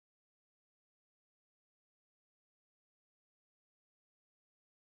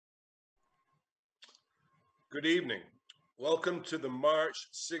Good evening. Welcome to the March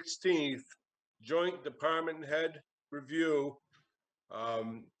 16th Joint Department Head Review,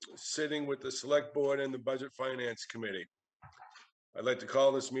 sitting with the Select Board and the Budget Finance Committee. I'd like to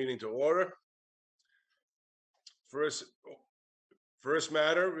call this meeting to order. First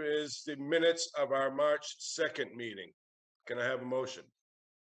matter is the minutes of our March 2nd meeting. Can I have a motion?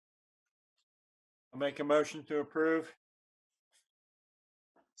 I'll make a motion to approve.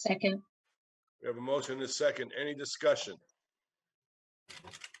 Second. We have a motion and a second. Any discussion?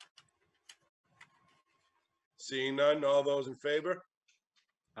 Seeing none, all those in favor?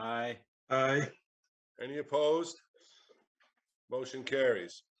 Aye. Aye. Any opposed? Motion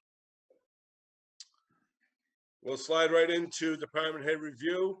carries. We'll slide right into Department Head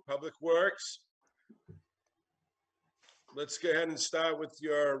Review, Public Works. Let's go ahead and start with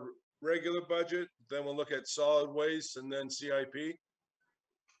your regular budget, then we'll look at solid waste and then CIP.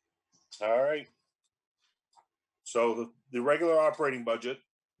 All right. So the regular operating budget,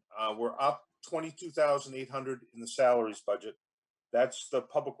 we're up 22,800 in the salaries budget. That's the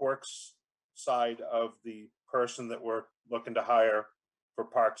public works side of the person that we're looking to hire for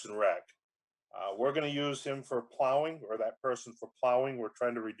Parks and Rec. We're going to use him for plowing, or that person for plowing. We're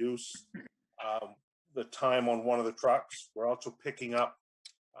trying to reduce the time on one of the trucks. We're also picking up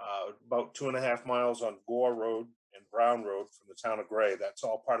about 2.5 miles on Gore Road and Brown Road from the town of Gray. That's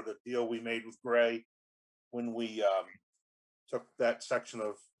all part of the deal we made with Gray when we took that section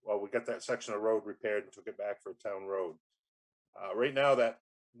of, we got that section of road repaired and took it back for a town road. Right now, that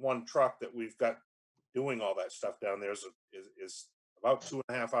one truck that we've got doing all that stuff down there is about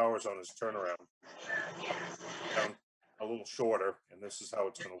 2.5 hours on his turnaround. Down a little shorter, and this is how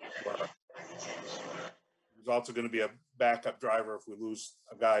it's going to work. There's also going to be a backup driver if we lose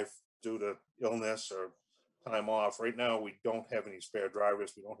a guy due to illness or time off. Right now, we don't have any spare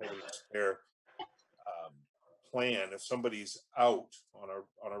drivers. We don't have any spare plan. If somebody's out on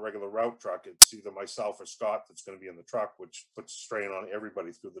a regular route truck, it's either myself or Scott that's going to be in the truck, which puts strain on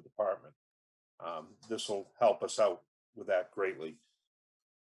everybody through the department. This will help us out with that greatly,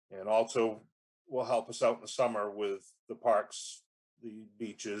 and also will help us out in the summer with the parks, the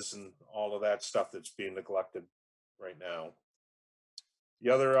beaches, and all of that stuff that's being neglected right now.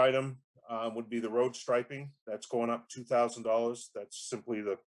 The other item would be the road striping. That's going up $2,000. That's simply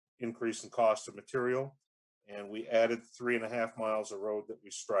the increase in cost of material. And we added 3.5 miles of road that we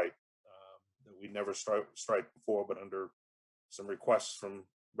stripe, that we never striped before, but under some requests from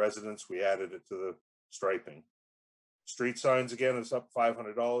residents, we added it to the striping. Street signs, again, is up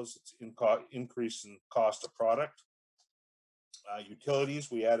 $500. It's increase in cost of product.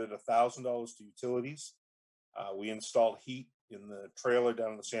 Utilities, we added $1,000 to utilities. We installed heat in the trailer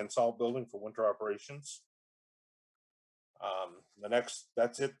down in the sand salt building for winter operations.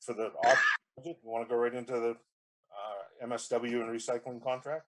 That's it for the budget. We want to go right into the MSW and recycling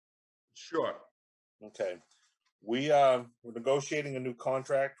contract? Sure. Okay. We're negotiating a new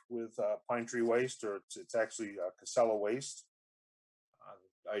contract with Pine Tree Waste, or it's actually Casella Waste.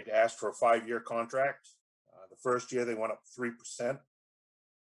 I'd asked for a 5-year contract. The first year they went up 3%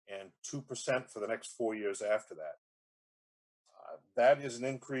 and 2% for the next 4 years after that. That is an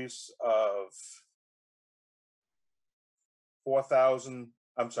increase of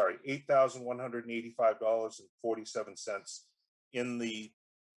 $8,185.47 in the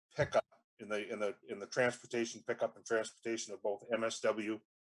pickup, in the transportation pickup and transportation of both MSW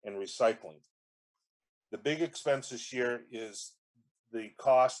and recycling. The big expense this year is the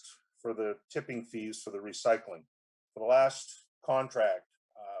cost for the tipping fees for the recycling. For the last contract,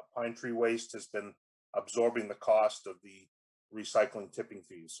 Pine Tree Waste has been absorbing the cost of the recycling tipping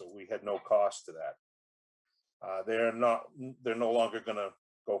fees, so we had no cost to that. They're no longer going to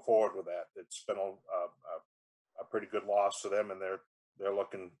go forward with that. It's been a pretty good loss for them, and they're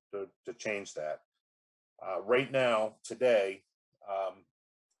looking to change that. Right now, today,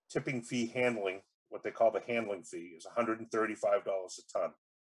 tipping fee handling, what they call the handling fee, is $135 a ton.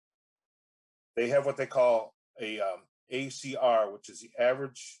 They have what they call a ACR, which is the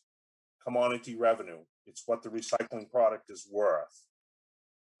average commodity revenue. It's what the recycling product is worth.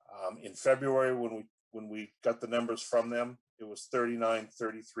 In February, when we got the numbers from them, it was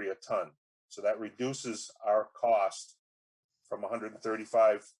 $39.33 a ton. So that reduces our cost from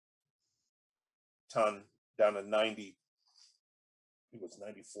 135 ton down to 90. I think it was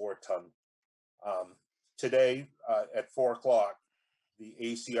 94 ton. Today at 4 o'clock, the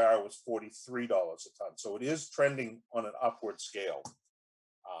ACR was $43 a ton. So it is trending on an upward scale.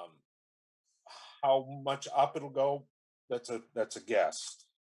 How much up it'll go, that's a guess.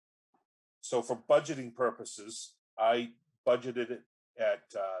 So for budgeting purposes, I budgeted it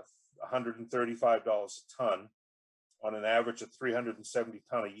at $135 a ton on an average of 370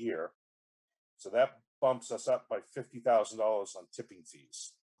 ton a year. So that bumps us up by $50,000 on tipping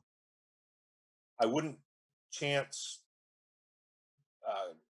fees. I wouldn't chance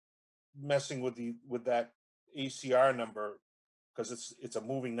messing with that ACR number because it's a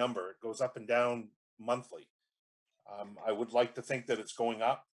moving number. It goes up and down monthly. I would like to think that it's going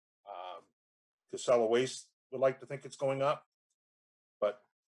up. Casella Waste would like to think it's going up, but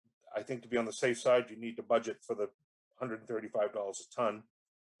I think to be on the safe side, you need to budget for the $135 a ton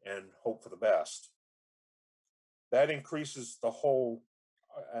and hope for the best. That increases the whole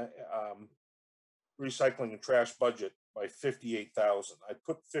recycling and trash budget by 58,000. I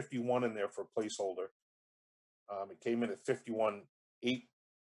put 51 in there for a placeholder. It came in at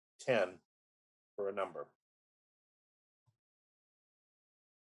 51,810 for a number.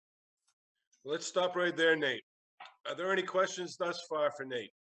 Let's stop right there, Nate. Are there any questions thus far for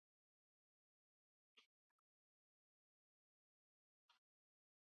Nate?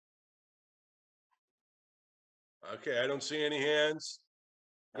 Okay, I don't see any hands.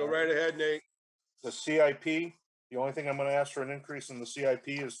 Go right ahead, Nate. The CIP, the only thing I'm going to ask for an increase in the CIP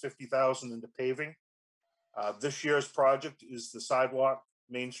is 50,000 into paving. This year's project is the sidewalk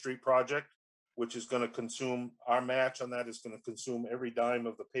Main Street project, which is going to consume, our match on that is going to consume every dime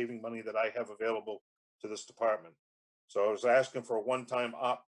of the paving money that I have available to this department. So I was asking for a one-time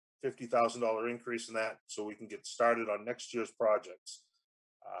up $50,000 increase in that so we can get started on next year's projects.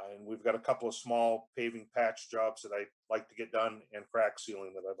 And we've got a couple of small paving patch jobs that I'd like to get done and crack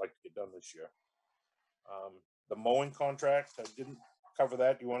sealing that I'd like to get done this year. The mowing contract, I didn't cover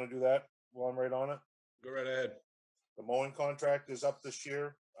that. Do you want to do that while I'm right on it? Go right ahead. The mowing contract is up this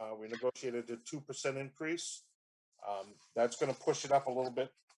year. We negotiated a 2% increase. That's going to push it up a little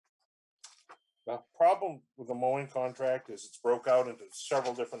bit. The problem with the mowing contract is it's broke out into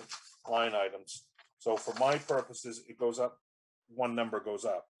several different line items. So for my purposes, it goes up, one number goes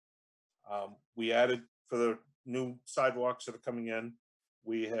up. We added for the new sidewalks that are coming in,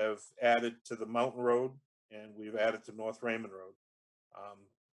 we have added to the Mountain Road and we've added to North Raymond Road.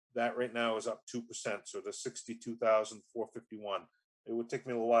 That right now is up 2%, so the 62,451. It would take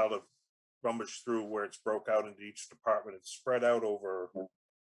me a little while to rummage through where it's broke out into each department. It's spread out over,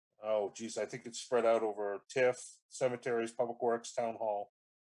 oh geez, I think it's spread out over TIF, cemeteries, public works, town hall,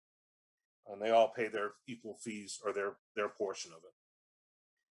 and they all pay their equal fees or their portion of it.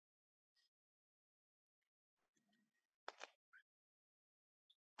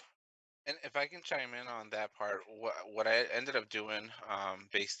 And if I can chime in on that part, what I ended up doing,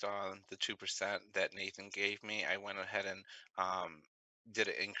 based on the 2% that Nathan gave me, I went ahead and did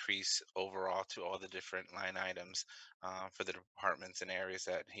an increase overall to all the different line items for the departments and areas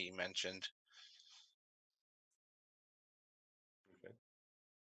that he mentioned. Okay.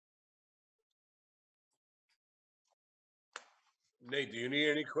 Nate, do you need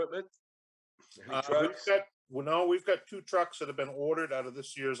any equipment? Any trucks? We've got 2 trucks that have been ordered out of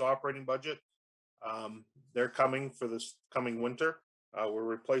this year's operating budget. They're coming for this coming winter. We're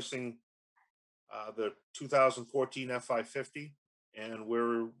replacing the 2014 F550, and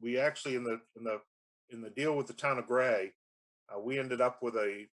we actually in the deal with the town of Gray, we ended up with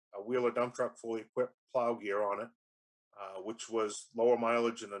a wheeler dump truck fully equipped plow gear on it, which was lower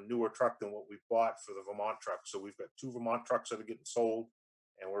mileage and a newer truck than what we bought for the Vermont truck. So we've got 2 Vermont trucks that are getting sold,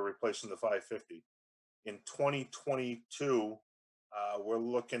 and we're replacing the 550. In 2022, we're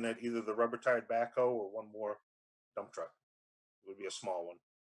looking at either the rubber tired backhoe or one more dump truck. It would be a small one,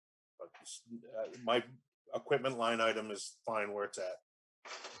 but my equipment line item is fine where it's at.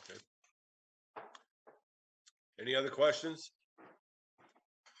 Okay. Any other questions?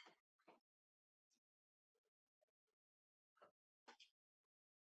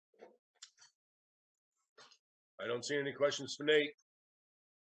 I don't see any questions for Nate.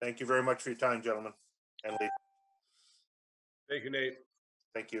 Thank you very much for your time, gentlemen. And Lee. Thank you, Nate.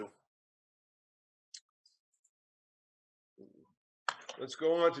 Thank you. Let's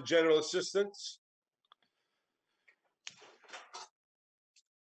go on to general assistance.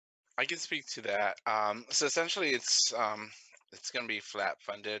 I can speak to that. So essentially, it's going to be flat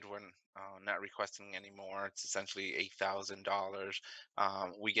funded. We're not requesting any more. It's essentially $8,000.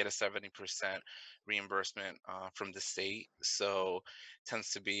 We get a 70% reimbursement from the state, so it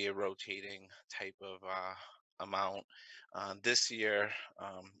tends to be a rotating type of amount. This year,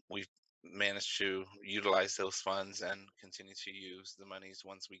 we've managed to utilize those funds and continue to use the monies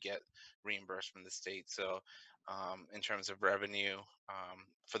once we get reimbursed from the state. So in terms of revenue,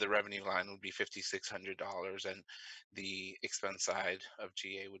 for the revenue line would be $5,600, and the expense side of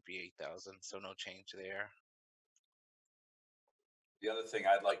GA would be $8,000. So no change there. The other thing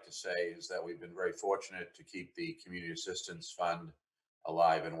I'd like to say is that we've been very fortunate to keep the Community Assistance Fund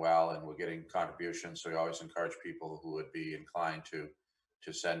alive and well, and we're getting contributions. So we always encourage people who would be inclined to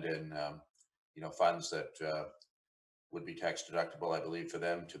send in, funds that would be tax deductible, I believe, for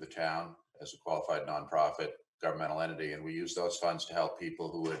them to the town as a qualified nonprofit governmental entity. And we use those funds to help people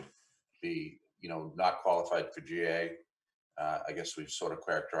who would be, not qualified for GA. I guess we've sort of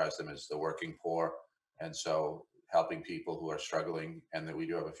characterized them as the working poor. And so helping people who are struggling, and that we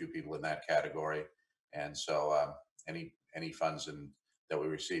do have a few people in that category. And so any funds that we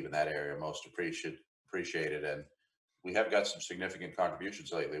receive in that area are most appreciated. And we have got some significant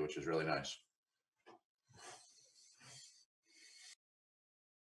contributions lately, which is really nice.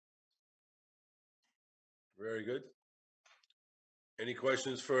 Very good. Any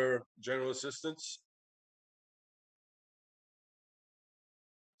questions for general assistance?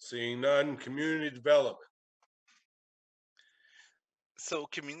 Seeing none, community development. So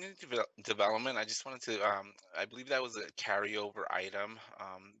community development, I just wanted to, I believe that was a carryover item.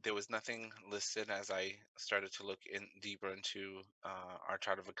 There was nothing listed as I started to look in deeper into our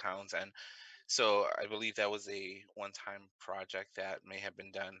chart of accounts. And so I believe that was a one-time project that may have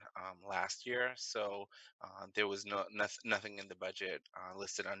been done last year. So there was nothing in the budget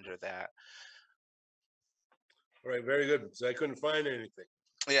listed under that. All right, very good. So I couldn't find anything.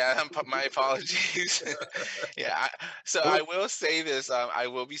 Yeah, my apologies. Yeah, so I will say this, I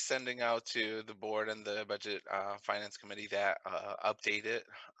will be sending out to the board and the budget finance committee that update it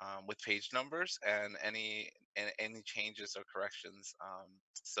with page numbers and any changes or corrections.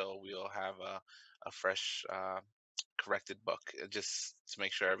 So we'll have a fresh corrected book just to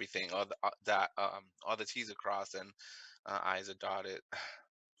make sure everything, all the T's are crossed and I's are dotted.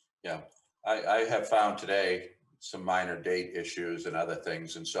 Yeah, I have found today some minor date issues and other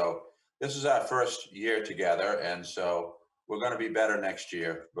things. And so this is our first year together. And so we're going to be better next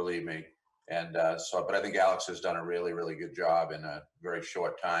year, believe me. And but I think Alex has done a really, really good job in a very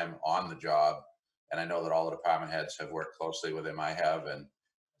short time on the job. And I know that all the department heads have worked closely with him. I have. And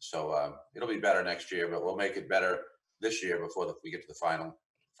so it'll be better next year, but we'll make it better this year before we get to the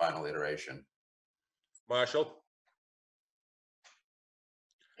final iteration. Marshall?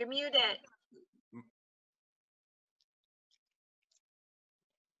 You're muted.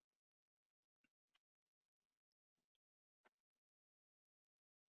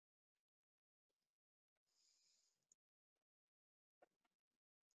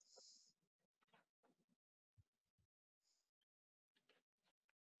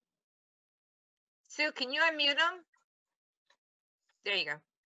 Sue, can you unmute him? There you go.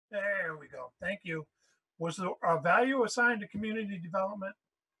 There we go. Thank you. Was the value assigned to community development?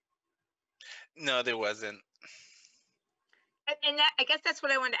 No, there wasn't. And that, I guess that's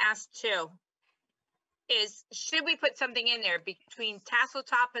what I wanted to ask too. Is should we put something in there between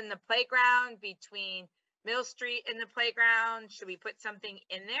Tasseltop and the playground, between Mill Street and the playground? Should we put something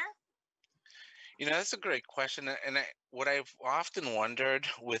in there? That's a great question. And what I've often wondered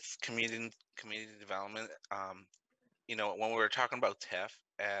with community development, when we were talking about TIF,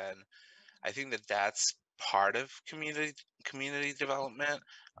 and I think that that's part of community development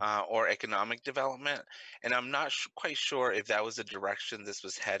or economic development. And I'm not quite sure if that was the direction this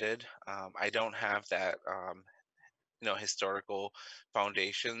was headed. I don't have that, historical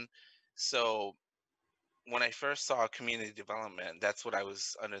foundation. So when I first saw community development, that's what I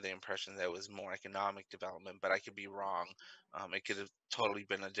was under the impression that it was more economic development, but I could be wrong. It could have totally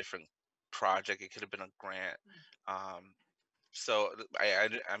been a different project. It could have been a grant. So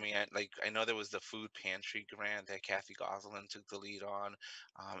I know there was the food pantry grant that Kathy Gosselin took the lead on,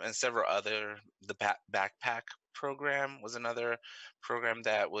 and several other. The backpack program was another program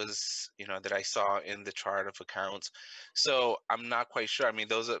that was, that I saw in the chart of accounts. So I'm not quite sure. I mean,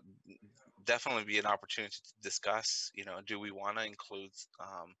 those are definitely be an opportunity to discuss. Do we want to include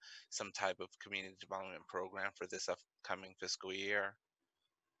some type of community development program for this upcoming fiscal year?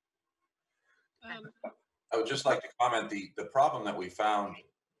 I would just like to comment, the problem that we found,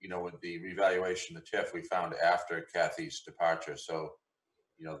 with the revaluation of the TIF, we found after Kathy's departure. So,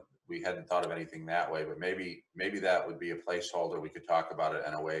 we hadn't thought of anything that way, but maybe that would be a placeholder. We could talk about it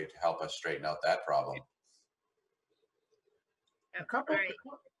in a way to help us straighten out that problem. A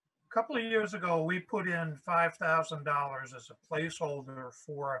couple of years ago, we put in $5,000 as a placeholder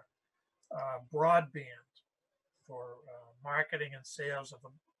for broadband, for marketing and sales of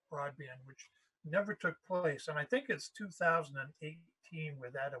a broadband, which never took place. And I think it's 2018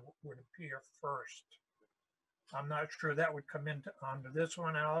 where that would appear first. I'm not sure that would come onto this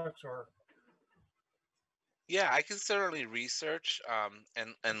one, Alex, or. Yeah, I can certainly research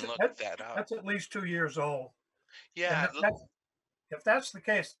and look that up. That's at least 2 years old. Yeah. if that's the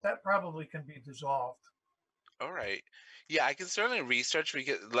case, that probably can be dissolved. All right. Yeah, I can certainly research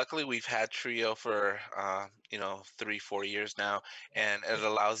because luckily we've had Trio for 3, 4 years now, and it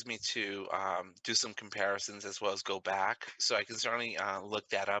allows me to do some comparisons as well as go back. So I can certainly look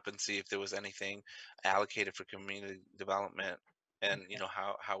that up and see if there was anything allocated for community development, and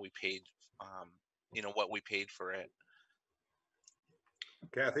how we paid, what we paid for it.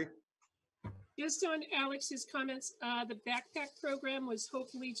 Kathy? Just on Alex's comments, the backpack program was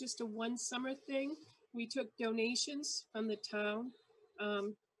hopefully just a one summer thing. We took donations from the town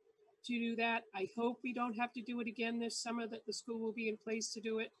to do that. I hope we don't have to do it again this summer, that the school will be in place to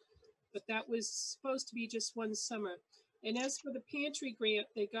do it. But that was supposed to be just one summer. And as for the pantry grant,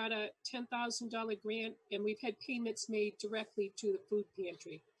 they got a $10,000 grant, and we've had payments made directly to the food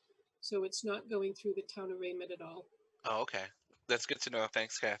pantry. So it's not going through the town of Raymond at all. Oh, okay. That's good to know.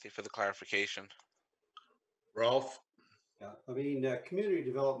 Thanks, Kathy, for the clarification. Ralph? Yeah, I mean, community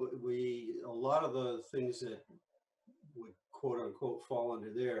development, a lot of the things that would quote unquote fall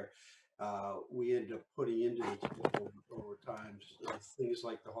under there, we end up putting into the TIF over time, things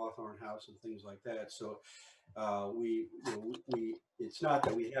like the Hawthorne House and things like that. So it's not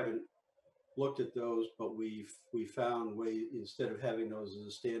that we haven't looked at those, but we found ways, instead of having those as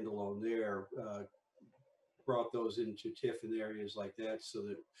a standalone there, brought those into TIF in areas like that, so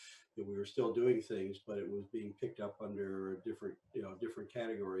that we were still doing things, but it was being picked up under a different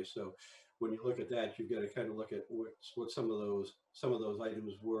category. So when you look at that, you've got to kind of look at what some of those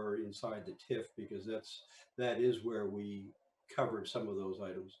items were inside the TIF, because that is where we covered some of those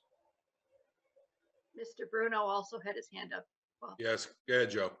items. Mr. Bruno also had his hand up. Well, Yes, go ahead,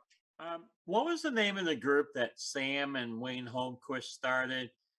 Joe. What was the name of the group that Sam and Wayne Holmquist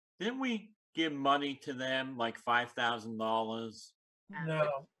started? Didn't we give money to them, like $5,000?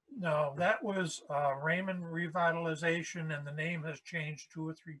 No, that was Raymond Revitalization, and the name has changed 2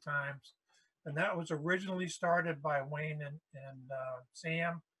 or 3 times. And that was originally started by Wayne and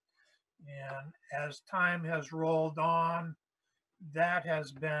Sam. And as time has rolled on, that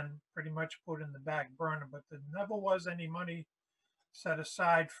has been pretty much put in the back burner, but there never was any money set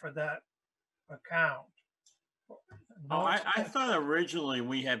aside for that account. Oh, I thought originally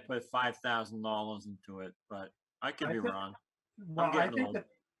we had put $5,000 into it, but I could be wrong. Well,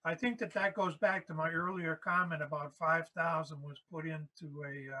 I think that goes back to my earlier comment about 5,000 was put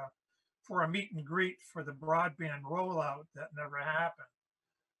into for a meet and greet for the broadband rollout that never happened.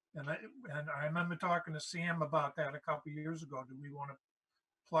 And I remember talking to Sam about that a couple of years ago. Do we want to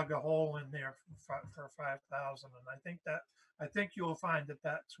plug a hole in there for 5,000? And I think you'll find that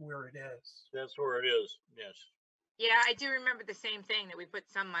that's where it is. That's where it is. Yes. Yeah, I do remember the same thing, that we put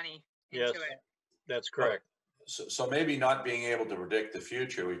some money into it. That's correct. So maybe not being able to predict the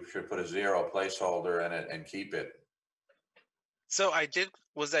future, we should put a 0 placeholder in it and keep it. So I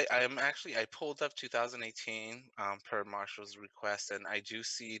pulled up 2018 per Marshall's request, and I do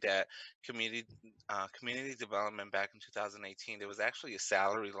see that community development back in 2018, there was actually a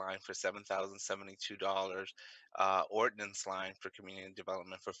salary line for $7,072, ordinance line for community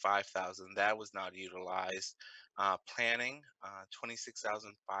development for $5,000. That was not utilized. Planning,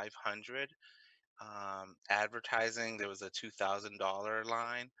 $26,500. Advertising, there was a $2,000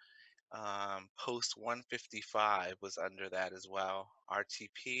 line. Post 155 was under that as well.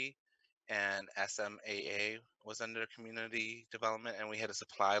 RTP and SMAA was under community development, and we had a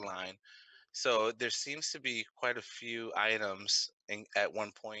supply line. So there seems to be quite a few items at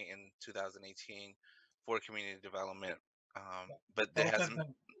one point in 2018 for community development, but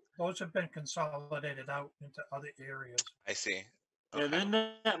those have been consolidated out into other areas. I see. Okay. And then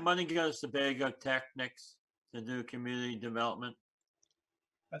that money goes to Bago Technics to do community development.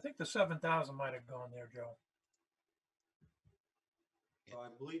 I think the 7,000 might have gone there, Joe. I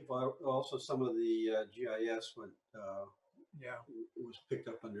believe also some of the GIS went. It was picked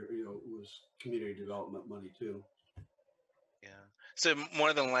up under, was community development money too. Yeah. So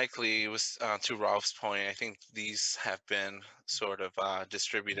more than likely, it was to Rolf's point, I think these have been sort of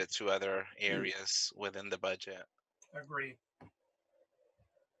distributed to other areas within the budget. Agreed.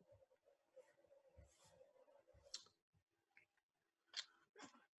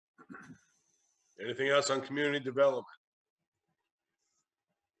 Anything else on community development?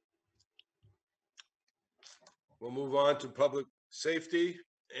 We'll move on to public safety,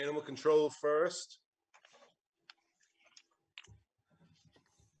 animal control first.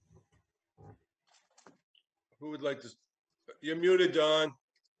 Who would like to? You're muted, Don.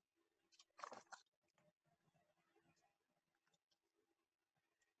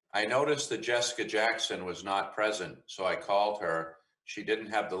 I noticed that Jessica Jackson was not present, so I called her. She didn't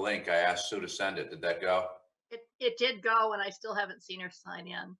have the link. I asked Sue to send it. Did that go? It did go and I still haven't seen her sign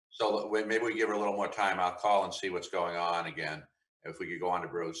in. So maybe we give her a little more time. I'll call and see what's going on again. If we could go on to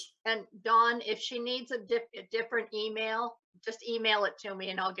Bruce. And Dawn, if she needs a different email, just email it to me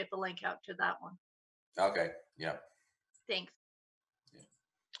and I'll get the link out to that one. Okay, yeah. Thanks.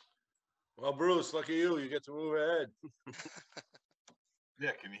 Well, Bruce, lucky you, you get to move ahead.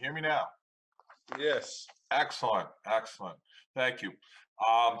 Yeah, can you hear me now? Yes. Excellent, excellent. Thank you.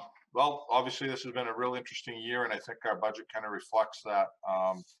 Well, obviously this has been a real interesting year, and I think our budget kind of reflects that.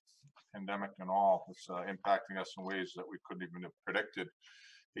 Pandemic and all, it's impacting us in ways that we couldn't even have predicted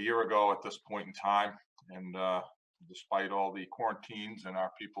a year ago at this point in time. And despite all the quarantines and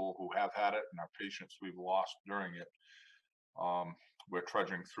our people who have had it and our patients we've lost during it, we're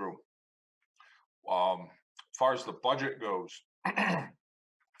trudging through. As far as the budget goes,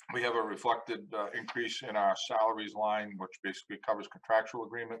 we have a reflected increase in our salaries line, which basically covers contractual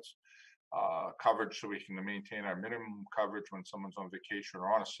agreements, coverage so we can maintain our minimum coverage when someone's on vacation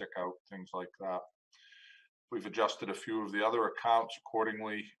or on a sick out, things like that. We've adjusted a few of the other accounts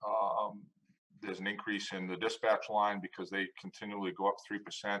accordingly. There's an increase in the dispatch line because they continually go up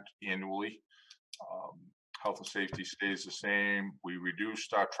 3% annually. Health and safety stays the same. We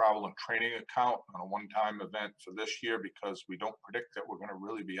reduced our travel and training account on a one-time event for this year because we don't predict that we're going to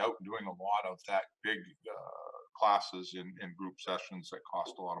really be out doing a lot of that big classes in group sessions that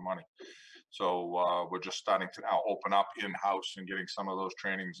cost a lot of money. So we're just starting to now open up in-house and getting some of those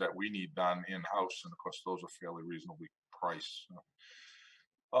trainings that we need done in-house. And of course, those are fairly reasonably priced. So.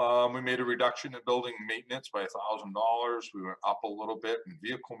 We made a reduction in building maintenance by $1,000. We went up a little bit in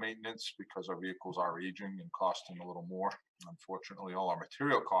vehicle maintenance because our vehicles are aging and costing a little more. Unfortunately, all our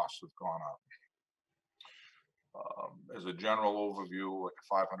material costs have gone up. As a general overview, like a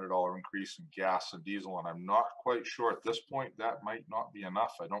 $500 increase in gas and diesel, and I'm not quite sure at this point that might not be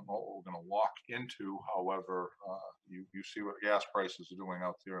enough. I don't know what we're going to walk into. However, you see what gas prices are doing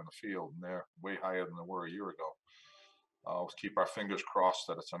out there in the field, and they're way higher than they were a year ago. Let's keep our fingers crossed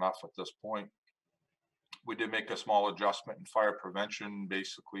that it's enough at this point. We did make a small adjustment in fire prevention,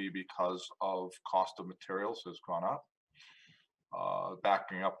 basically because of cost of materials has gone up.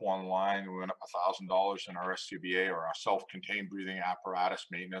 Backing up one line, we went up $1,000 in our SCBA, or our self-contained breathing apparatus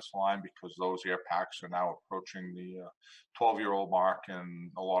maintenance line, because those air packs are now approaching the 12-year-old mark,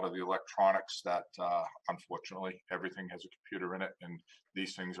 and a lot of the electronics that, unfortunately, everything has a computer in it, and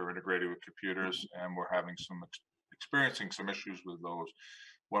these things are integrated with computers, and we're having experiencing some issues with those.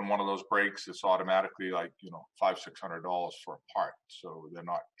 When one of those breaks, it's automatically like, $500-600 for a part, so they're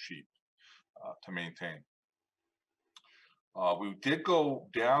not cheap to maintain. We did go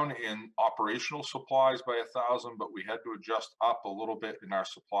down in operational supplies by 1,000, but we had to adjust up a little bit in our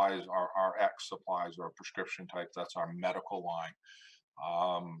supplies, our X supplies, or prescription type. That's our medical line.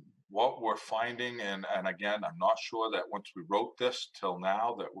 What we're finding, and again, I'm not sure that once we wrote this till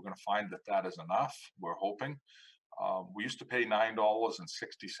now that we're going to find that is enough. We're hoping. We used to pay $9.60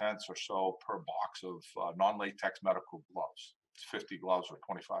 or so per box of non-latex medical gloves. It's 50 gloves or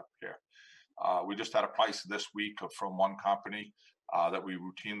 25 pair. We just had a price this week from one company that we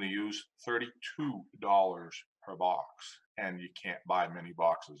routinely use, $32 per box, and you can't buy many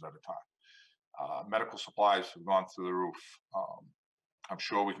boxes at a time. Medical supplies have gone through the roof. I'm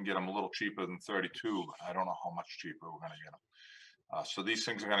sure we can get them a little cheaper than 32, but I don't know how much cheaper we're going to get them. So these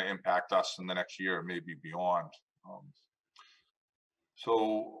things are going to impact us in the next year, maybe beyond.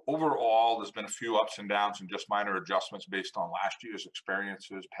 So overall, there's been a few ups and downs and just minor adjustments based on last year's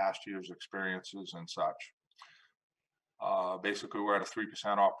experiences, past year's experiences, and such. Basically, we're at a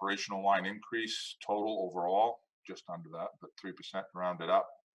 3% operational line increase total overall, just under that, but 3% rounded up.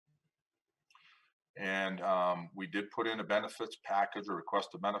 And we did put in a benefits package, or request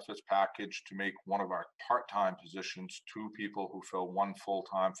a benefits package, to make one of our part-time positions 2 people who fill one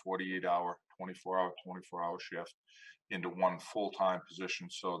full-time 48-hour, 24-hour shift into one full-time position,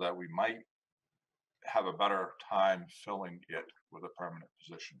 so that we might have a better time filling it with a permanent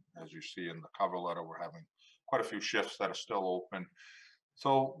position. As you see in the cover letter, we're having quite a few shifts that are still open.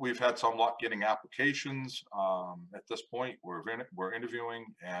 So we've had some luck getting applications. At this point, we're interviewing,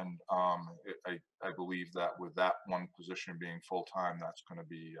 and I believe that with that one position being full-time, that's going to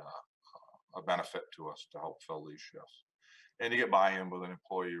be a benefit to us to help fill these shifts. And you get buy-in with an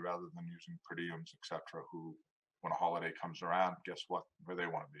employee rather than using per diems, et cetera, who, when a holiday comes around, guess what? Where they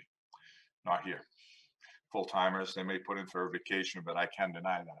want to be. Not here. Full-timers, they may put in for a vacation, but I can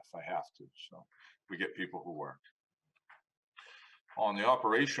deny that if I have to. So we get people who work. On the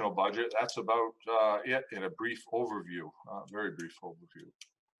operational budget, that's about it in a brief overview, very brief overview.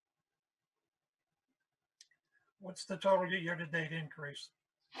 What's the total year-to-date increase?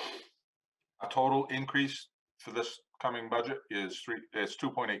 A total increase for this coming budget is 2.8%,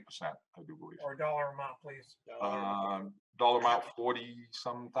 I do believe. Or dollar amount, please. Dollar amount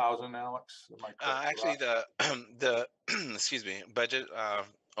 40-some thousand, Alex. Am I correct with Actually, that? the excuse me, budget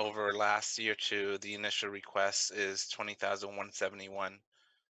over last year to the initial request is 20,171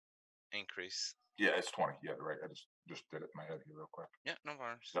 increase. Yeah, it's 20. Yeah, right. I just did it in my head here real quick. Yeah, no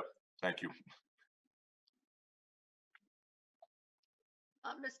worries. Yep. Thank you.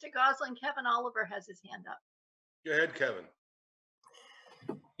 Mr. Goslin, Kevin Oliver has his hand up. Go ahead, Kevin.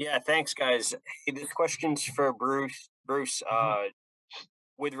 Yeah, thanks, guys. Hey, this question's for Bruce. Bruce,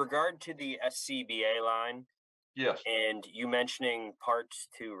 with regard to the SCBA line, yes, and you mentioning parts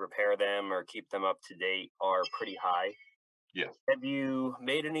to repair them or keep them up to date are pretty high. Yes. Have you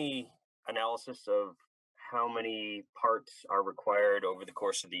made any analysis of how many parts are required over the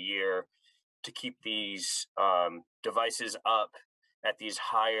course of the year to keep these devices up at these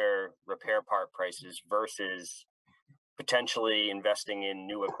higher repair part prices versus potentially investing in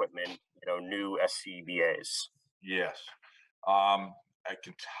new equipment, new SCBAs? Yes. I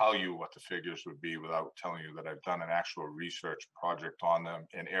can tell you what the figures would be without telling you that I've done an actual research project on them.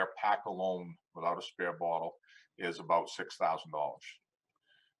 An air pack alone without a spare bottle is about $6,000.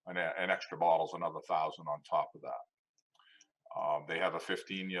 An extra bottle is another $1,000 on top of that. They have a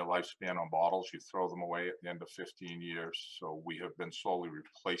 15-year lifespan on bottles. You throw them away at the end of 15 years. So we have been slowly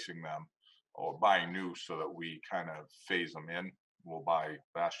replacing them or buying new so that we kind of phase them in.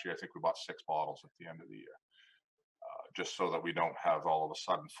 Last year, I think we bought 6 bottles at the end of the year. Just so that we don't have all of a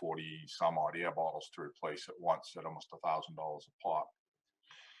sudden 40 some odd air bottles to replace at once at almost $1,000 a pop.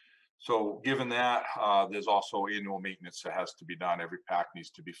 So given that, there's also annual maintenance that has to be done. Every pack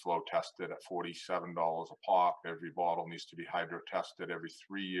needs to be flow tested at $47 a pop. Every bottle needs to be hydro tested every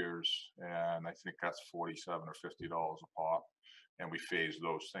 3 years. And I think that's $47 or $50 a pop. And we phase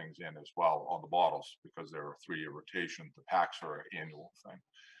those things in as well on the bottles because they're a 3-year rotation. The packs are an annual thing.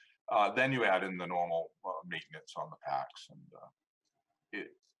 Then you add in the normal maintenance on the packs, and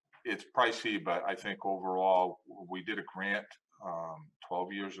it's pricey, but I think overall we did a grant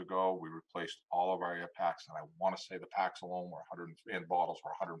 12 years ago. We replaced all of our air packs, and I want to say the packs alone were 100 and bottles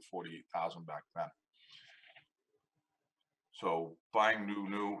were 148,000 back then. So buying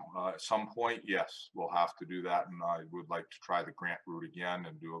new at some point, yes, we'll have to do that, and I would like to try the grant route again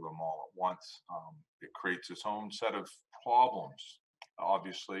and do them all at once. It creates its own set of problems.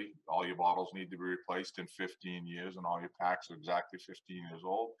 Obviously, all your bottles need to be replaced in 15 years, and all your packs are exactly 15 years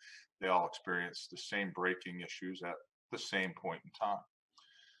old. They all experience the same breaking issues at the same point in time.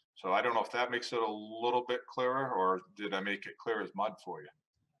 So I don't know if that makes it a little bit clearer, or did I make it clear as mud for you?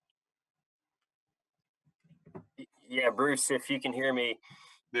 Yeah, Bruce, if you can hear me.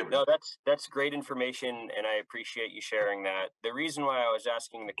 No, that's great information, and I appreciate you sharing that. The reason why I was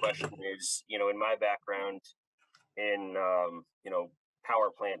asking the question is, in my background in,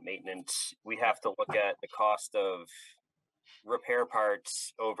 power plant maintenance, we have to look at the cost of repair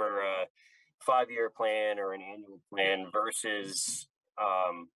parts over a 5-year plan or an annual plan versus,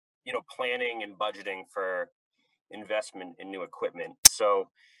 planning and budgeting for investment in new equipment. So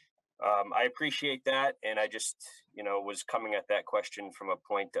I appreciate that. And I just, was coming at that question from a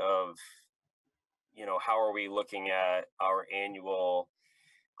point of, how are we looking at our annual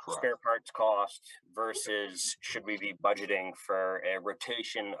spare parts cost versus should we be budgeting for a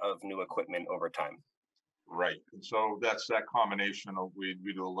rotation of new equipment over time? Right. And so that's that combination of we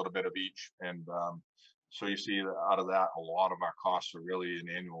do a little bit of each. And so you see out of that, a lot of our costs are really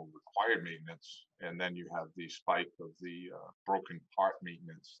in annual required maintenance. And then you have the spike of the broken part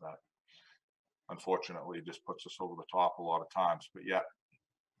maintenance that unfortunately just puts us over the top a lot of times. But yet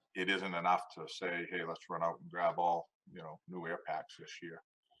it isn't enough to say, hey, let's run out and grab all, new air packs this year.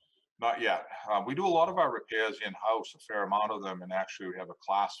 Not yet. We do a lot of our repairs in-house, a fair amount of them, and actually we have a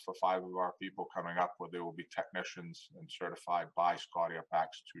class for 5 of our people coming up where they will be technicians and certified by Scott Air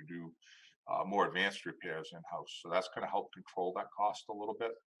Packs to do more advanced repairs in-house. So that's going to help control that cost a little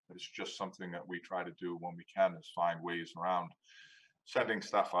bit. It's just something that we try to do when we can, is find ways around sending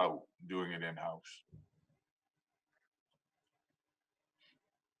stuff out, doing it in-house.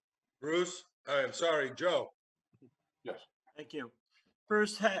 Bruce, I'm sorry, Joe. Yes. Thank you.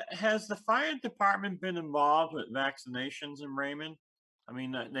 Bruce, has the fire department been involved with vaccinations in Raymond? I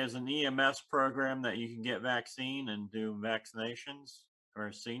mean, there's an EMS program that you can get vaccine and do vaccinations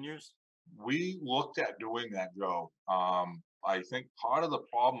for seniors. We looked at doing that, Joe. I think part of the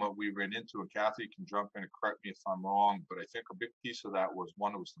problem that we ran into, and Kathy can jump in and correct me if I'm wrong, but I think a big piece of that was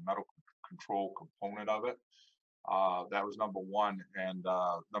one, it was the medical control component of it. That was number one. And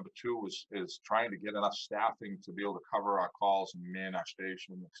number two is trying to get enough staffing to be able to cover our calls and man our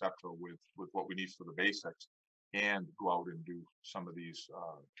station, et cetera, with what we need for the basics. and go out and do some of these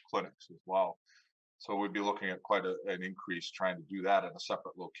clinics as well. So we'd be looking at quite an increase trying to do that at a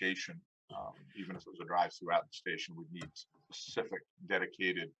separate location. Even if it was a drive-through at the station, we'd need specific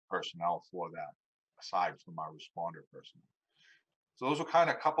dedicated personnel for that, aside from our responder personnel. So those are kind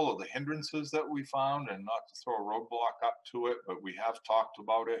of a couple of the hindrances that we found, and not to throw a roadblock up to it, but we have talked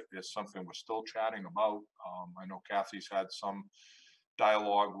about it. It's something we're still chatting about. I know Kathy's had some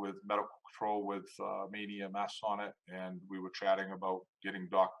dialogue with medical control with Maine EMS on it, and we were chatting about getting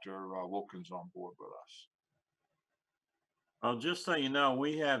Dr. Wilkins on board with us. Well, just so you know,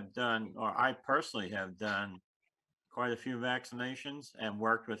 we have done, or I personally have done quite a few vaccinations and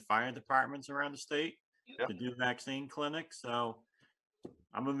worked with fire departments around the state to do vaccine clinics. So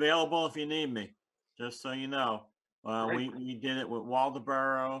I'm available if you need me, just so you know. We did it with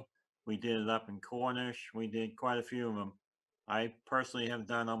Waldoboro. We did it up in Cornish. We did quite a few of them. I personally have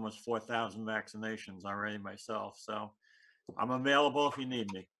done almost 4,000 vaccinations already myself. So I'm available if you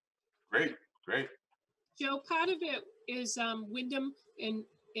need me. Great, great. Joe, part of it is Wyndham and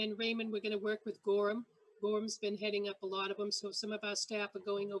Raymond. We're going to work with Gorham. Gorham's been heading up a lot of them. So some of our staff are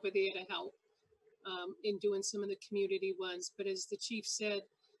going over there to help in doing some of the community ones. But as the chief said,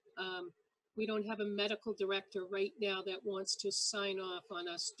 we don't have a medical director right now that wants to sign off on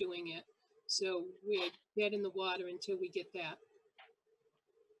us doing it. So we're dead in the water until we get that.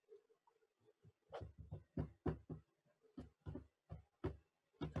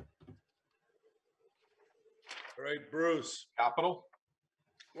 All right, Bruce. Capital?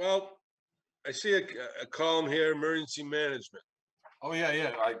 Well, I see a column here, emergency management. Oh, yeah.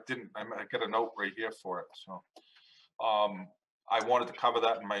 I got a note right here for it. So I wanted to cover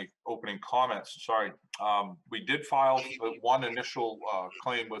that in my opening comments. Sorry. We did file one initial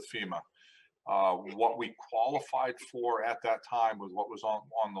claim with FEMA. What we qualified for at that time was what was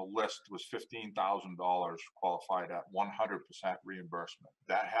on the list was $15,000 qualified at 100% reimbursement.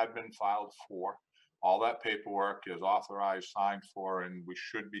 That had been filed for. All that paperwork is authorized, signed for, and we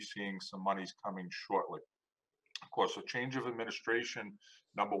should be seeing some monies coming shortly. Of course, a change of administration,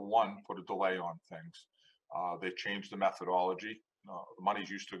 number one, put a delay on things. They changed the methodology. The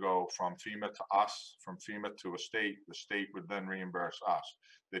monies used to go from FEMA to us, from FEMA to a state. The state would then reimburse us.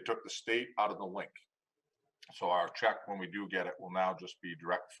 They took the state out of the link. So our check, when we do get it, will now just be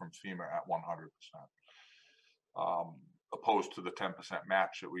direct from FEMA at 100%, opposed to the 10%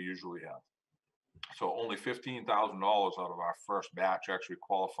 match that we usually have. So only $15,000 out of our first batch actually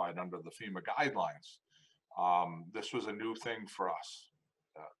qualified under the FEMA guidelines. This was a new thing for us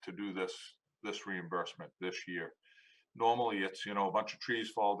to do this reimbursement this year. Normally it's, a bunch of trees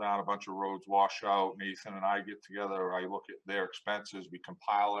fall down, a bunch of roads wash out. Nathan and I get together, I look at their expenses, we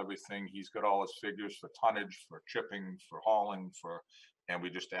compile everything. He's got all his figures for tonnage, for chipping, for hauling, and we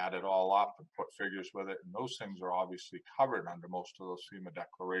just add it all up and put figures with it. And those things are obviously covered under most of those FEMA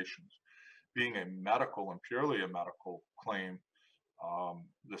declarations. Being a medical and purely a medical claim,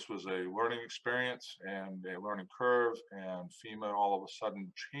 this was a learning experience and a learning curve, and FEMA all of a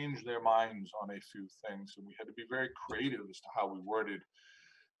sudden changed their minds on a few things, and we had to be very creative as to how we worded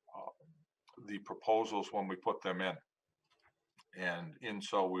the proposals when we put them in. And in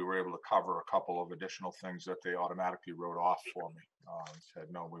so we were able to cover a couple of additional things that they automatically wrote off for me. Said,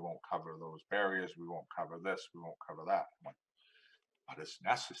 no, we won't cover those barriers, we won't cover this, we won't cover that. But it's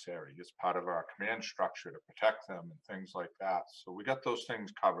necessary. It's part of our command structure to protect them and things like that. So we got those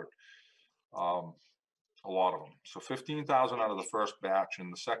things covered, a lot of them. So 15,000 out of the first batch,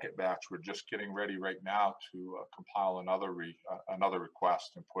 and the second batch, we're just getting ready right now to compile another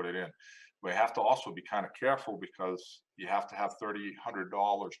request and put it in. We have to also be kind of careful because you have to have $3,800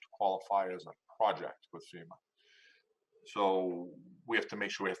 to qualify as a project with FEMA. So we have to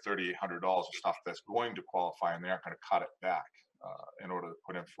make sure we have $3,800 of stuff that's going to qualify, and they aren't going to cut it back in order to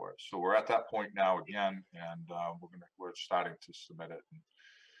put in for it. So we're at that point now again, and we're starting to submit it and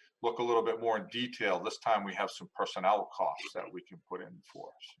look a little bit more in detail. This time we have some personnel costs that we can put in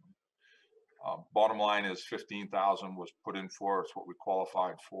for. So, bottom line is 15,000 was put in for. It's what we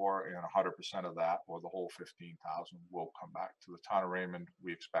qualified for, and 100% of that, or the whole 15,000, will come back to the town of Raymond.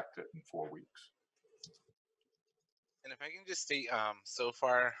 We expect it in 4 weeks. And if I can just state, so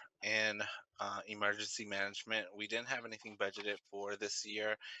far in emergency management, we didn't have anything budgeted for this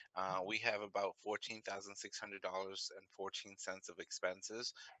year. We have about $14,600.14 of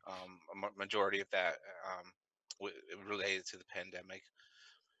expenses. A majority of that related to the pandemic.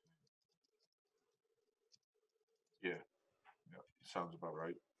 Yeah, sounds about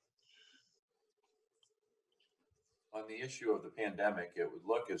right. On the issue of the pandemic, it would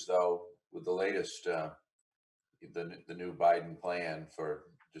look as though with the latest the new Biden plan for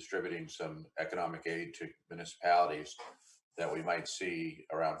distributing some economic aid to municipalities that we might see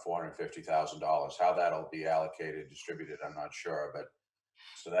around $450,000. How that'll be allocated, distributed, I'm not sure, but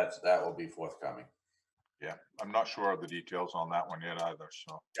so that will be forthcoming. Yeah, I'm not sure of the details on that one yet either,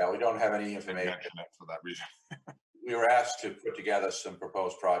 so. Yeah, we don't have any Didn't information. mention it for that reason. We were asked to put together some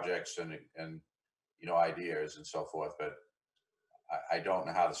proposed projects and you know, ideas and so forth, but I don't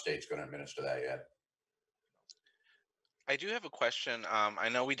know how the state's going to administer that yet. I do have a question. I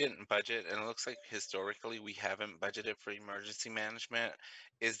know we didn't budget, and it looks like historically we haven't budgeted for emergency management.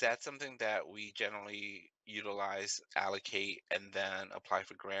 Is that something that we generally utilize, allocate, and then apply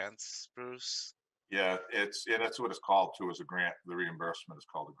for grants, Bruce? Yeah, that's what it's called too, is a grant. The reimbursement is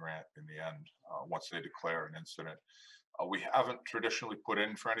called a grant in the end, once they declare an incident. We haven't traditionally put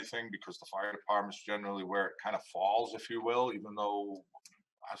in for anything because the fire department's generally where it kind of falls, if you will, even though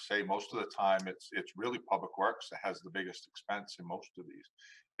I say most of the time it's really public works that has the biggest expense in most of these,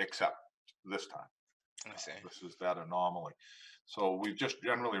 except this time. I see. This is that anomaly. So we just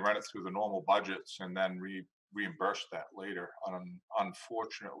generally run it through the normal budgets and then reimburse that later.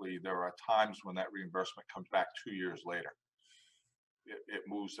 Unfortunately, there are times when that reimbursement comes back 2 years later. It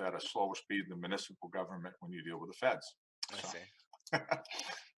moves at a slower speed than municipal government when you deal with the feds. I So. see.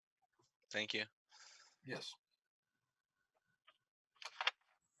 Thank you. Yes.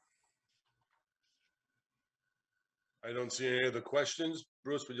 I don't see any other questions.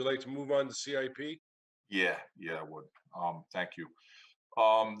 Bruce, would you like to move on to CIP? Yeah, I would. Thank you.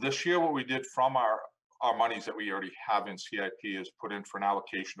 This year, what we did from our monies that we already have in CIP is put in for an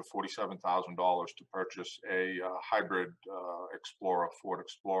allocation of $47,000 to purchase a hybrid Explorer, Ford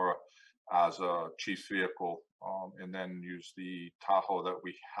Explorer, as a chief's vehicle, and then use the Tahoe that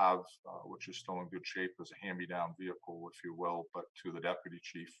we have, which is still in good shape, as a hand-me-down vehicle, if you will, but to the deputy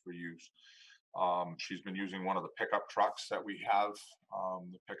chief for use. She's been using one of the pickup trucks that we have.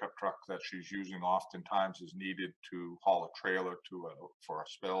 The pickup truck that she's using oftentimes is needed to haul a trailer for a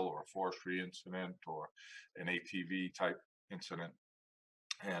spill or a forestry incident or an ATV type incident.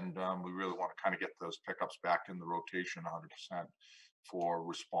 And we really want to kind of get those pickups back in the rotation 100% for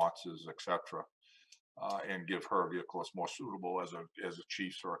responses, etc. And give her a vehicle that's more suitable as a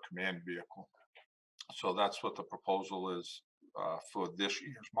chief's or a command vehicle. So that's what the proposal is. For this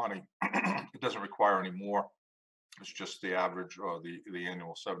year's money. It doesn't require any more. It's just the average or the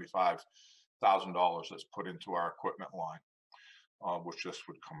annual $75,000 that's put into our equipment line, which this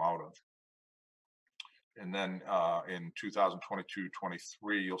would come out of. And then in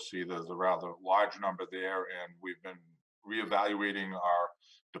 2022-23, you'll see there's a rather large number there, and we've been reevaluating our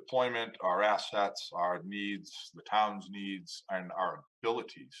deployment, our assets, our needs, the town's needs, and our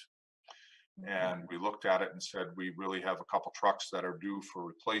abilities. And we looked at it and said, we really have a couple trucks that are due for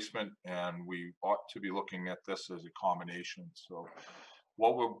replacement, and we ought to be looking at this as a combination. So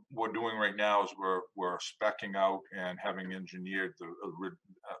what we're doing right now is we're speccing out and having engineered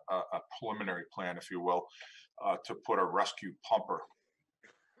a preliminary plan, if you will, to put a rescue pumper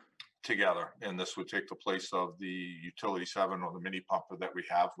together. And this would take the place of the Utility 7 or the mini pumper that we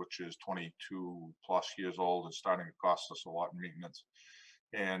have, which is 22 plus years old and starting to cost us a lot in maintenance,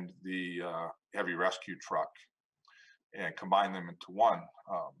 and the heavy rescue truck, and combine them into one.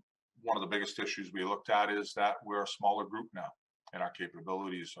 One of the biggest issues we looked at is that we're a smaller group now and our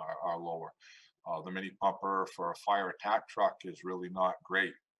capabilities are lower. The mini pumper for a fire attack truck is really not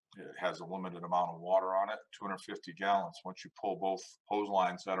great. It has a limited amount of water on it, 250 gallons. Once you pull both hose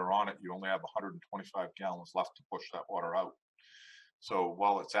lines that are on it, you only have 125 gallons left to push that water out. So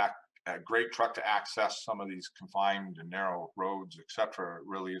while it's a great truck to access some of these confined and narrow roads, etc., it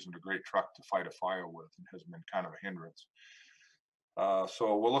really isn't a great truck to fight a fire with, and has been kind of a hindrance.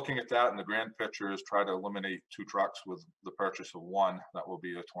 So we're looking at that, and the grand picture is try to eliminate 2 trucks with the purchase of 1. That will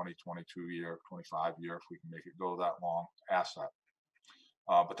be a 2022 year, 25 year, if we can make it go that long, asset.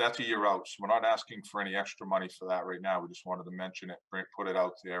 But that's a year out, so we're not asking for any extra money for that right now. We just wanted to mention it, put it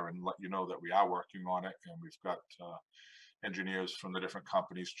out there, and let you know that we are working on it, and we've got engineers from the different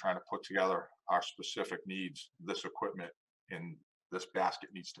companies trying to put together our specific needs. This equipment in this basket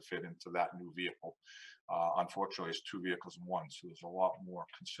needs to fit into that new vehicle. Unfortunately, it's 2 vehicles in one, so there's a lot more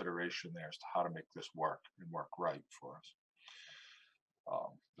consideration there as to how to make this work and work right for us.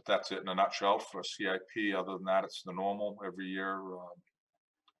 But that's it in a nutshell for CIP. Other than that, it's the normal every year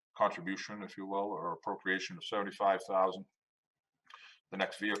contribution, if you will, or appropriation of $75,000. The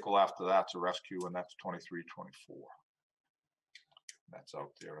next vehicle after that's a rescue, and that's 23-24. That's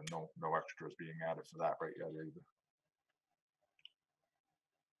out there, and no extras being added for that right yet either.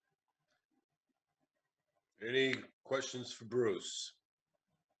 Any questions for Bruce?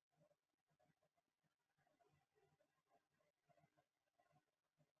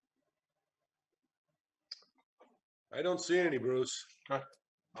 I don't see any, Bruce. Okay,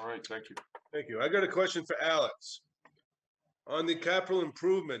 all right, thank you. Thank you. I got a question for Alex. On the capital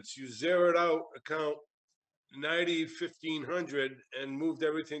improvements, you zeroed out account 90-1500 and moved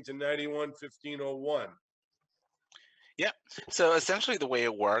everything to 91-1501. Yeah. So essentially, the way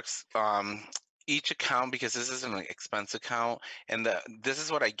it works, each account, because this is an expense account, and this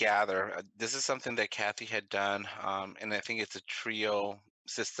is what I gather. This is something that Kathy had done, and I think it's a trio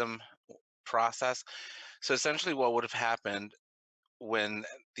system process. So essentially, what would have happened when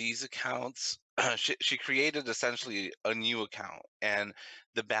these accounts, she created essentially a new account, and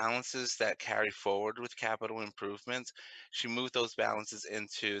the balances that carry forward with capital improvements, she moved those balances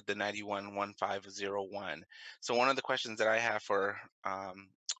into the 911501. So one of the questions that I have for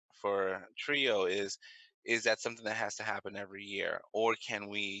Trio is that something that has to happen every year, or can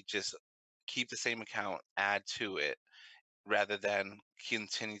we just keep the same account, add to it, rather than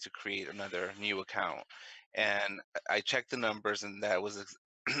continue to create another new account? And I checked the numbers, and that was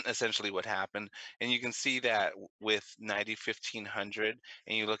essentially what happened. And you can see that with 90-1500,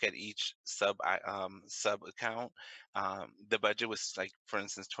 and you look at each sub account, the budget was, like, for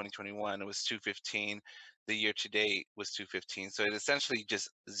instance, 2021, it was 215. The year to date was 215. So it essentially just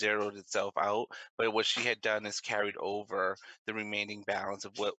zeroed itself out. But what she had done is carried over the remaining balance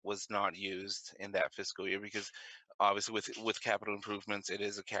of what was not used in that fiscal year, because obviously with capital improvements, it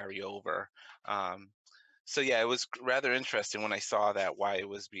is a carryover. So yeah, it was rather interesting when I saw that, why it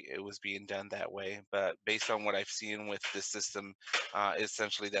was being done that way. But based on what I've seen with this system,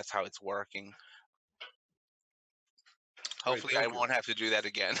 essentially that's how it's working. Hopefully, I won't have to do that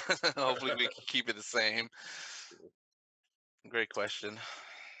again. Hopefully, we can keep it the same. Great question.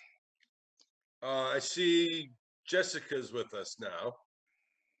 I see Jessica's with us now.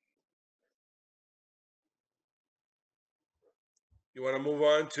 You want to move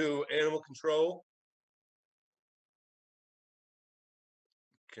on to animal control?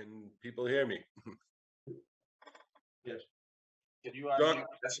 Can people hear me? Yes. Can you Don- unmute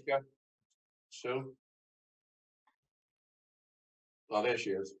Jessica? Sue? Oh, there she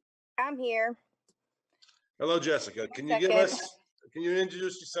is. I'm here. Hello, Jessica. Can you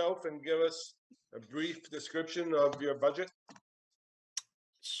introduce yourself and give us a brief description of your budget?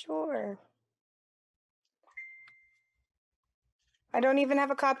 Sure. I don't even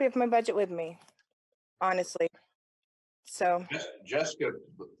have a copy of my budget with me, honestly. So Jessica,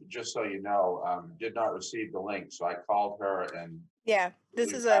 just so you know, did not receive the link, so I called her and yeah,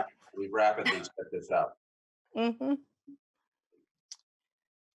 this is we rapidly set this up. Mm-hmm.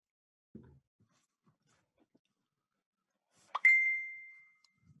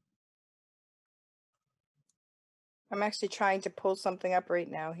 I'm actually trying to pull something up right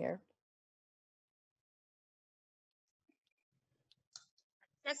now here.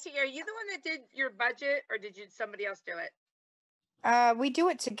 Jesse, are you the one that did your budget, or did somebody else do it? We do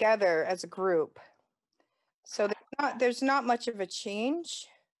it together as a group, so there's not much of a change.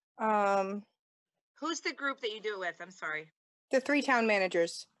 Who's the group that you do it with? I'm sorry. The 3 town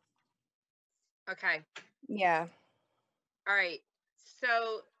managers. Okay. Yeah. All right.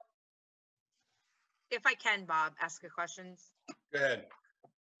 So if I can, Bob, ask a questions. Go ahead.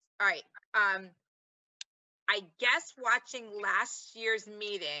 All right. I guess watching last year's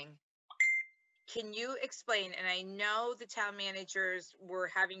meeting, can you explain, and I know the town managers were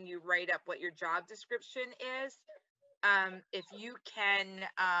having you write up what your job description is. If you can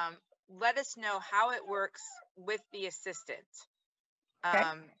let us know how it works with the assistant.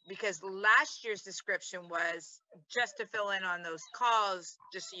 Because last year's description was just to fill in on those calls,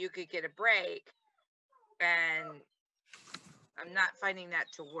 just so you could get a break. And I'm not finding that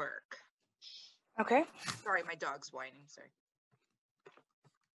to work. Okay. Sorry, my dog's whining. Sorry.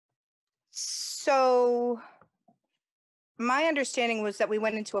 So my understanding was that we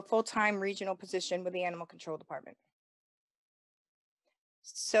went into a full-time regional position with the animal control department.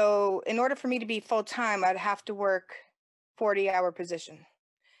 So in order for me to be full-time, I'd have to work 40-hour position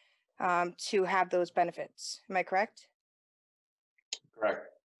to have those benefits. Am I correct? Correct.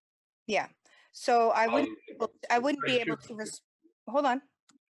 Yeah. So I wouldn't be able to hold on.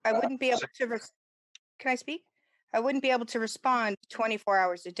 I wouldn't be able to can I speak? I wouldn't be able to respond 24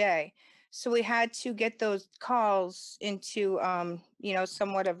 hours a day. So we had to get those calls into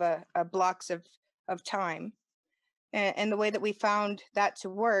somewhat of a blocks of time. And the way that we found that to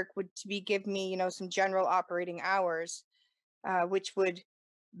work would give me, some general operating hours, which would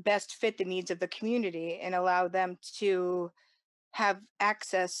best fit the needs of the community and allow them to have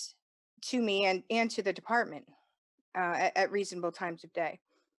access to me and to the department at reasonable times of day.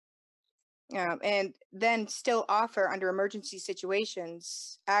 And then still offer under emergency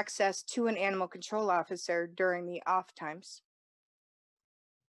situations access to an animal control officer during the off times.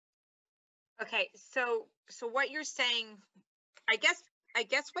 Okay, so what you're saying, I guess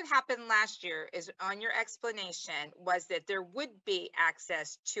what happened last year is on your explanation was that there would be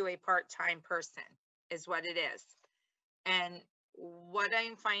access to a part-time person is what it is. And what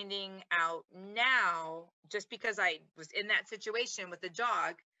I'm finding out now, just because I was in that situation with the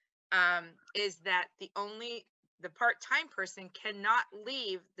dog, is that the part-time person cannot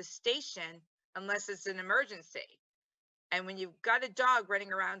leave the station unless it's an emergency. And when you've got a dog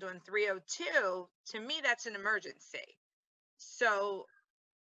running around on 302, to me, that's an emergency. So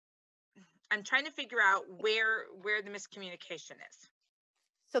I'm trying to figure out where the miscommunication is.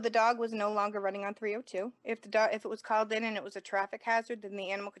 So the dog was no longer running on 302. If it was called in and it was a traffic hazard, then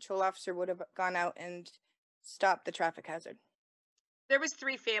the animal control officer would have gone out and stopped the traffic hazard. There was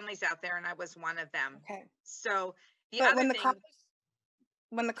 3 families out there and I was one of them. Okay. So But when the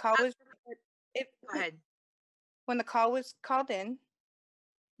call was go ahead. When the call was called in,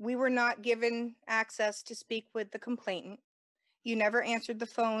 we were not given access to speak with the complainant. You never answered the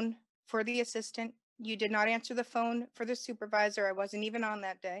phone for the assistant. You did not answer the phone for the supervisor. I wasn't even on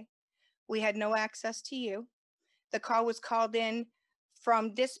that day. We had no access to you. The call was called in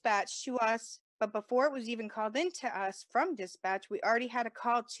from dispatch to us, but before it was even called in to us from dispatch, we already had a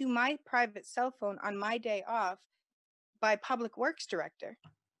call to my private cell phone on my day off by Public Works Director.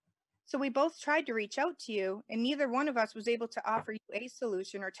 So we both tried to reach out to you, and neither one of us was able to offer you a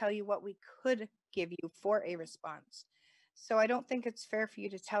solution or tell you what we could give you for a response. So I don't think it's fair for you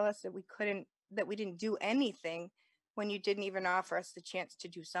to tell us that we didn't do anything when you didn't even offer us the chance to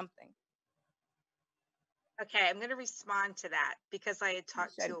do something. Okay, I'm going to respond to that because I had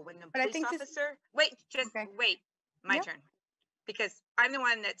talked to a Wyndham But I police think officer. Wait, just wait, my turn. Because I'm the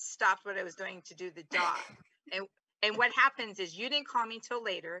one that stopped what I was doing to do the dog. And what happens is you didn't call me till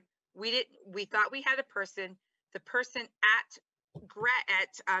later. We thought we had a person. The person at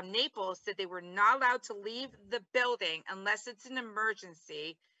Naples said they were not allowed to leave the building unless it's an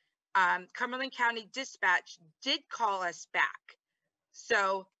emergency. Cumberland County Dispatch did call us back.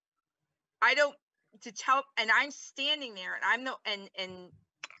 So I don't to tell, and I'm standing there, and I'm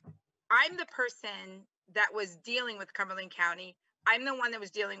the person that was dealing with Cumberland County. I'm the one that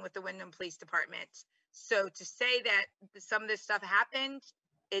was dealing with the Wyndham Police Department. So to say that some of this stuff happened,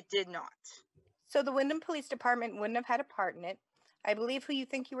 it did not. So the Wyndham Police Department wouldn't have had a part in it. I believe who you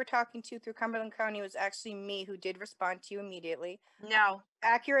think you were talking to through Cumberland County was actually me, who did respond to you immediately. No.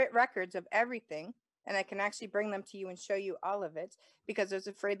 Accurate records of everything. And I can actually bring them to you and show you all of it because I was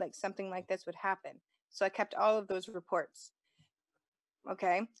afraid like something like this would happen. So I kept all of those reports.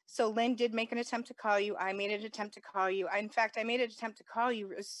 Okay. So Lynn did make an attempt to call you. I made an attempt to call you. In fact, I made an attempt to call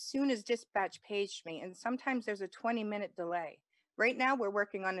you as soon as dispatch paged me. And sometimes there's a 20-minute delay. Right now, we're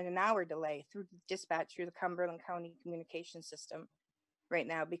working on an hour delay through dispatch through the Cumberland County communication system right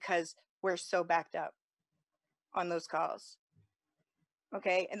now because we're so backed up on those calls.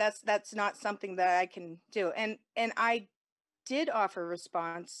 Okay, and that's not something that I can do. And I did offer a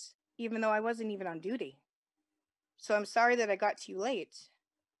response even though I wasn't even on duty. So I'm sorry that I got to you late,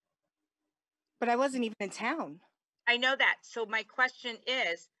 but I wasn't even in town. I know that. So my question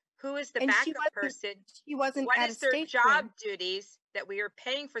is, who is the backup person? She wasn't what at is a their station job duties that we are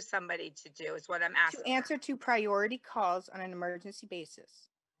paying for somebody to do is what I'm asking. to answer to priority calls on an emergency basis.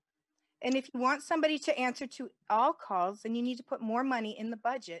 And if you want somebody to answer to all calls, then you need to put more money in the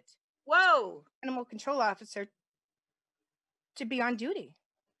budget. Whoa. Animal control officer to be on duty.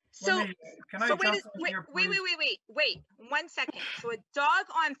 So, can I so jump in wait, here, wait, 1 second. So a dog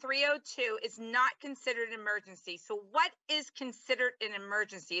on 302 is not considered an emergency. So what is considered an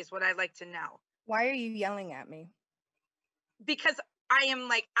emergency is what I'd like to know. Why are you yelling at me? Because I am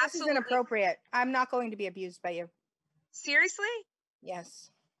like absolutely. This is inappropriate. I'm not going to be abused by you. Seriously?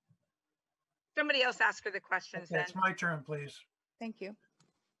 Yes. Somebody else ask her the questions then. It's my turn, please. Thank you.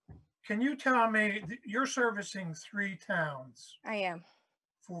 Can you tell me, you're servicing 3 towns? I am.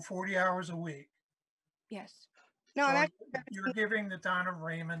 For 40 hours a week? Yes. No, so I'm you're giving the town of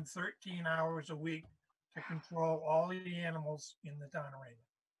Raymond 13 hours a week to control all the animals in the town of Raymond?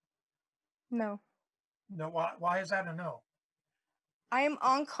 No. No, why is that a no? I am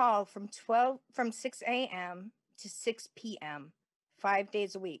on call from 6 a.m. to 6 p.m. 5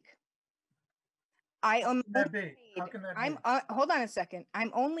 days a week. I am How can that be? Hold on a second. I'm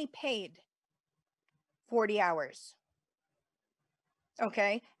only paid 40 hours.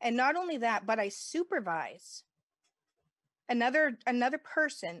 Okay. And not only that, but I supervise another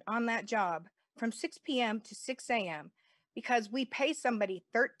person on that job from 6 p.m. to 6 a.m. because we pay somebody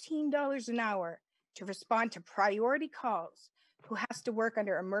 $13 an hour to respond to priority calls, who has to work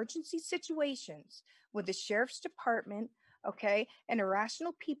under emergency situations with the sheriff's department, okay, and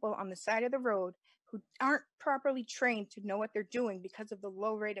irrational people on the side of the road who aren't properly trained to know what they're doing because of the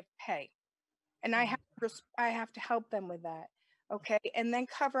low rate of pay. And I have to help them with that, okay, and then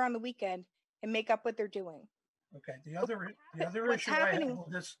cover on the weekend and make up what they're doing. Okay, the other what's issue I have happening-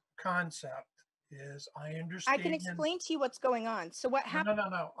 with this concept is I I understand. can explain to you what's going on. So what happened?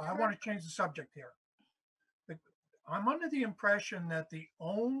 No. I want to change the subject here. I'm under the impression that the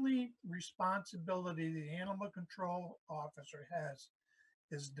only responsibility the animal control officer has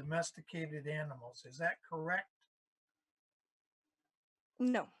is domesticated animals. Is that correct?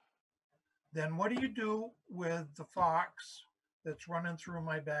 No. Then what do you do with the fox that's running through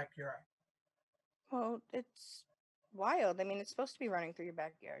my backyard? Well, it's wild. I mean, it's supposed to be running through your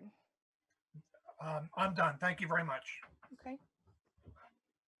backyard. I'm done. Thank you very much. Okay.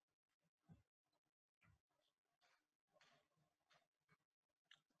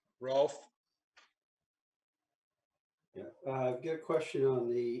 Rolf? Yeah, I've got a question on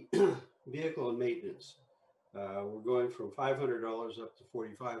the vehicle and maintenance. We're going from $500 up to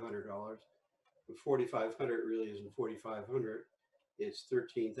 $4,500. But $4,500 really isn't $4,500. It's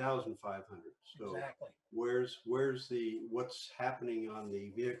 $13,500. So Exactly. what's happening on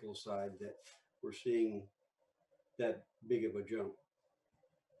the vehicle side that we're seeing that big of a jump?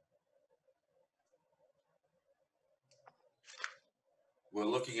 We're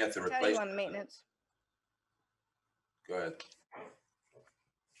looking at the Tell you replacement. on the maintenance. Go ahead.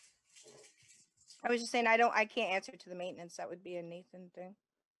 I was just saying I can't answer to the maintenance. That would be a Nathan thing.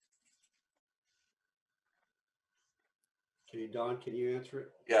 Okay, Don, can you answer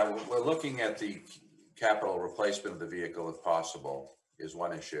it? Yeah, we're looking at the capital replacement of the vehicle if possible is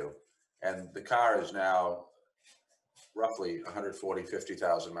one issue. And the car is now roughly 140,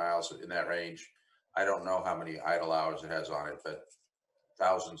 50,000 miles in that range. I don't know how many idle hours it has on it, but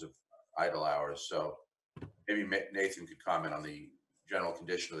thousands of idle hours. So maybe Nathan could comment on the general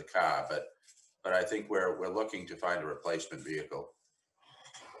condition of the car, but I think we're looking to find a replacement vehicle.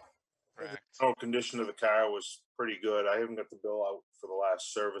 Correct. The general condition of the car was pretty good. I haven't got the bill out for the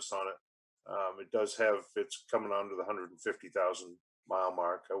last service on it. It's coming under the 150,000 mile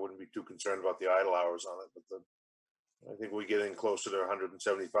mark. I wouldn't be too concerned about the idle hours on it, but I think we get in closer to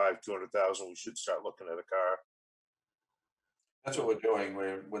 175, 200,000, we should start looking at a car. That's what we're doing.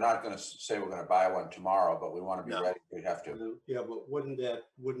 We're not going to say we're going to buy one tomorrow, but we want to be ready. We have to. Yeah, but wouldn't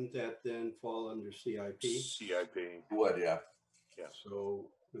that then fall under CIP? CIP. Would, yeah. Yeah. So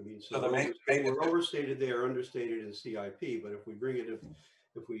I mean, So we're overstated there, understated in CIP. But if we bring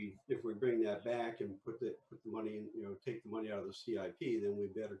bring that back and put the money in, take the money out of the CIP, then we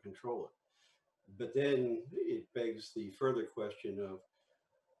better control it. But then it begs the further question of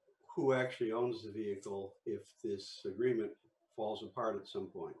who actually owns the vehicle if this agreement falls apart at some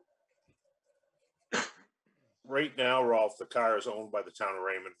point. Right now, Rolf, the car is owned by the town of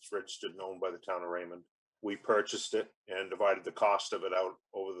Raymond. It's registered and owned by the town of Raymond. We purchased it and divided the cost of it out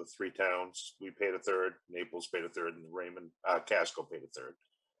over the three towns. We paid a third, Naples paid a third, and Raymond, Casco paid a third.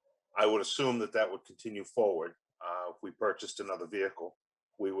 I would assume that would continue forward. If we purchased another vehicle,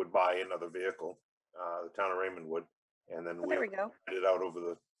 we would buy another vehicle. The town of Raymond would, and then we There we go. divide it out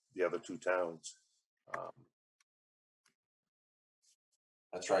over the other two towns.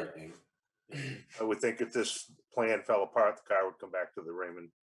 That's right, Nate. I would think if this plan fell apart, the car would come back to the Raymond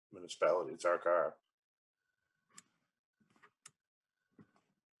municipality. It's our car.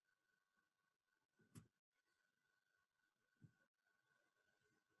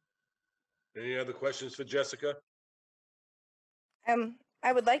 Any other questions for Jessica?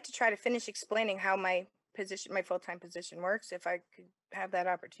 I would like to try to finish explaining how my full-time position works, if I could have that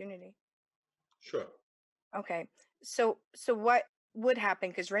opportunity. Sure. Okay. So what would happen?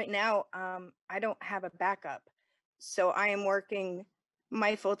 Because right now, I don't have a backup. So I am working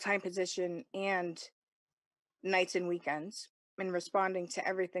my full-time position and nights and weekends and responding to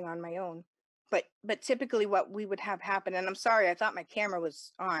everything on my own. But typically what we would have happen, and I'm sorry, I thought my camera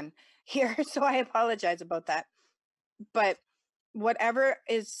was on here, so I apologize about that. But whatever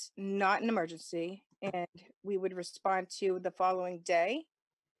is not an emergency and we would respond to the following day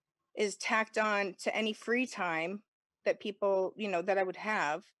is tacked on to any free time that people, that I would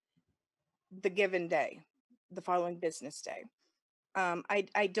have the given day, the following business day.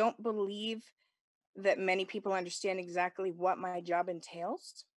 I don't believe that many people understand exactly what my job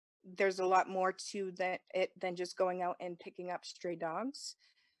entails. There's a lot more to it than just going out and picking up stray dogs.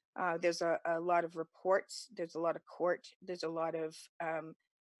 There's a lot of reports. There's a lot of court. There's a lot of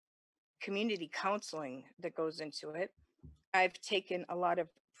community counseling that goes into it. I've taken a lot of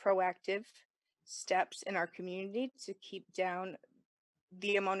proactive steps in our community to keep down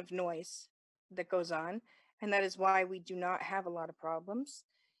the amount of noise that goes on. And that is why we do not have a lot of problems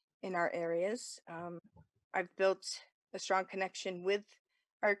in our areas. I've built a strong connection with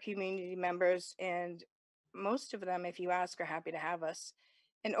our community members, and most of them, if you ask, are happy to have us.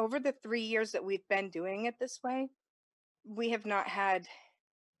 And over the 3 years that we've been doing it this way, we have not had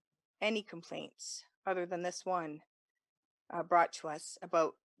any complaints other than this one brought to us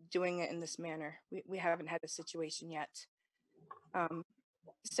about doing it in this manner. We haven't had a situation yet.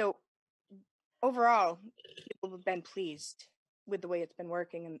 So overall, people have been pleased with the way it's been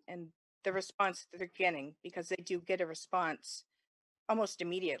working and the response that they're getting, because they do get a response almost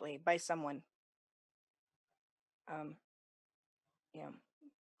immediately by someone. Yeah,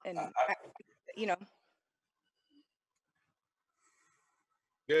 and you know.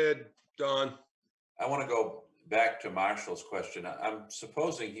 Good, Don. I want to go back to Marshall's question. I'm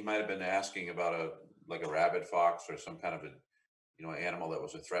supposing he might have been asking about like a rabid fox or some kind of a animal that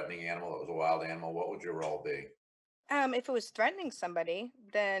was a threatening animal, that was a wild animal. What would your role be? If it was threatening somebody,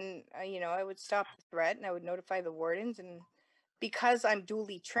 then I would stop the threat and I would notify the wardens. And because I'm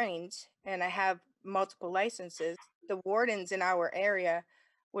duly trained and I have multiple licenses, the wardens in our area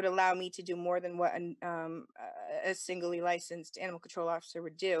would allow me to do more than what a singly licensed animal control officer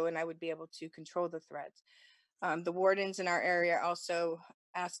would do, and I would be able to control the threats. The wardens in our area also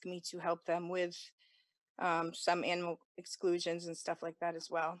ask me to help them with some animal exclusions and stuff like that as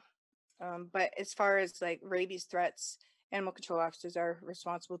well. But as far as like rabies threats, animal control officers are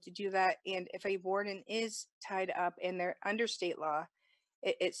responsible to do that. And if a warden is tied up and they're under state law,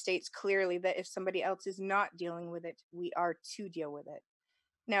 it states clearly that if somebody else is not dealing with it, we are to deal with it.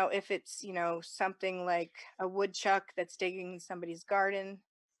 Now, if it's, something like a woodchuck that's digging somebody's garden,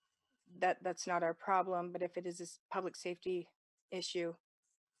 that's not our problem. But if it is a public safety issue,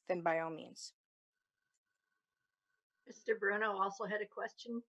 then by all means. Mr. Bruno also had a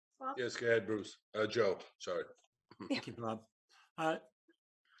question, Bob? Yes, go ahead, Bruce. Joe, sorry. Thank you, Bob.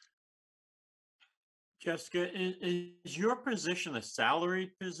 Jessica, is your position a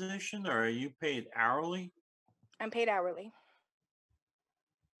salaried position, or are you paid hourly? I'm paid hourly.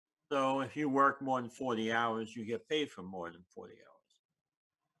 So if you work more than 40 hours, you get paid for more than 40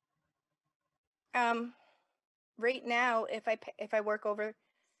 hours. Right now, if I work over,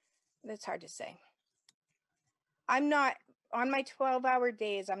 that's hard to say. I'm not on my 12-hour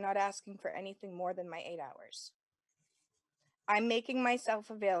days. I'm not asking for anything more than my 8 hours. I'm making myself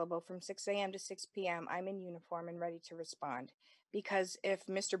available from 6 a.m. to 6 p.m. I'm in uniform and ready to respond, because if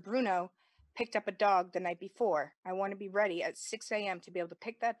Mr. Bruno picked up a dog the night before, I want to be ready at 6 a.m. to be able to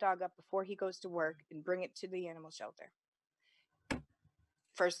pick that dog up before he goes to work and bring it to the animal shelter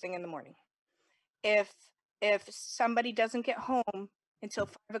first thing in the morning. If somebody doesn't get home until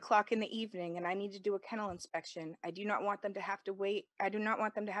 5 o'clock in the evening and I need to do a kennel inspection, I do not want them to have to wait. I do not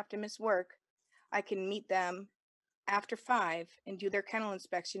want them to have to miss work. I can meet them after 5 and do their kennel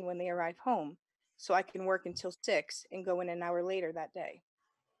inspection when they arrive home, so I can work until 6 and go in an hour later that day.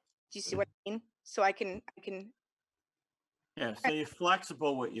 Do you see what I mean? So I can Yeah, so you're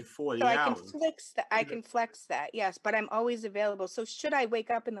flexible with your 40 so I hours. can flex that, yes, but I'm always available. So should I wake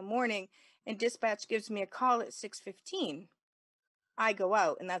up in the morning and dispatch gives me a call at 6:15, I go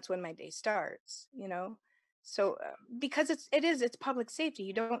out and that's when my day starts, So because it's public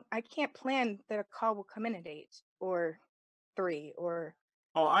safety, I can't plan that a call will come in at 8 or 3 or.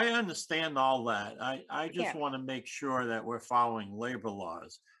 Oh, I understand all that. I just Yeah. want to make sure that we're following labor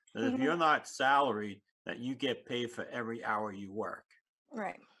laws. That if Mhm. you're not salaried, that you get paid for every hour you work.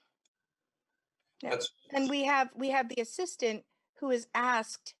 Right. Yeah. And we have the assistant who is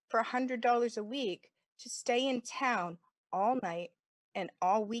asked for $100 a week to stay in town all night and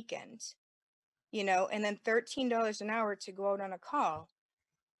all weekend, and then $13 an hour to go out on a call,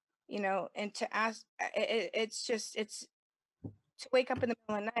 and to ask, it's to wake up in the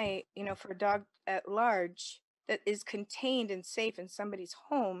middle of the night, for a dog at large that is contained and safe in somebody's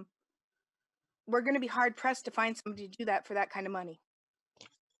home. We're going to be hard pressed to find somebody to do that for that kind of money.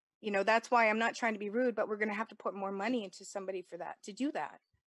 That's why I'm not trying to be rude, but we're going to have to put more money into somebody for that, to do that.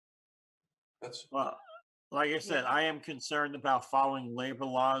 Well, like I said, I am concerned about following labor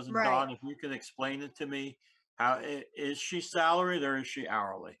laws. And Right. Don, if you could explain it to me, is she salaried or is she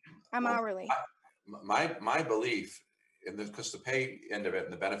hourly? I'm hourly. My belief, because the pay end of it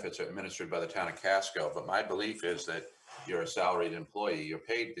and the benefits are administered by the town of Casco, but my belief is that you're a salaried employee. You're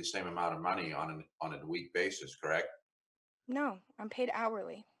paid the same amount of money on a week basis, correct? No, I'm paid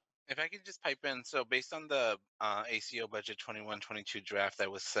hourly. If I could just pipe in, so based on the ACO budget 21-22 draft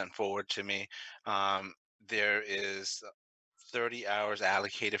that was sent forward to me, there is 30 hours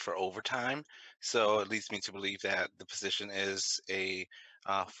allocated for overtime. So it leads me to believe that the position is a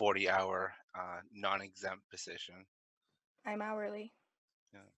 40-hour non-exempt position. I'm hourly.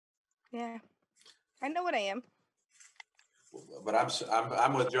 Yeah. Yeah. I know what I am. But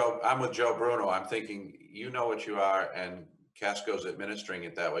I'm with Joe. I'm with Joe Bruno. I'm thinking, you know what you are, and Casco's administering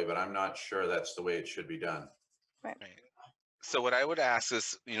it that way, but I'm not sure that's the way it should be done. Right. So what I would ask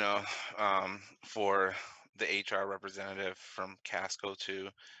is, for the HR representative from Casco to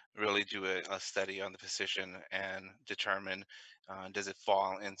really do a study on the position and determine, does it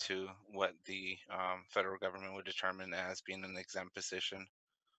fall into what the federal government would determine as being an exempt position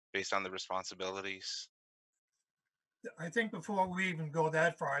based on the responsibilities? I think before we even go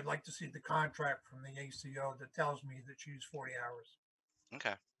that far, I'd like to see the contract from the ACO that tells me that she's 40 hours.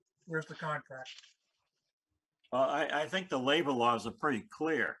 Okay. Where's the contract? Well, I think the labor laws are pretty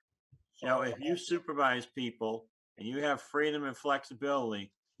clear. You know, if you supervise people and you have freedom and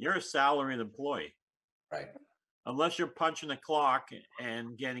flexibility, you're a salaried employee. Right. Unless you're punching the clock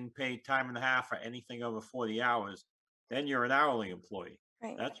and getting paid time and a half for anything over 40 hours, then you're an hourly employee.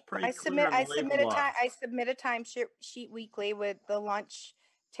 Right. That's pretty I clear in the labor law. I submit a time sheet weekly with the lunch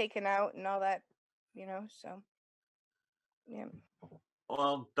taken out and all that, so yeah.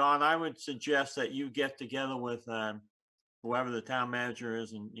 Well, Don, I would suggest that you get together with whoever the town manager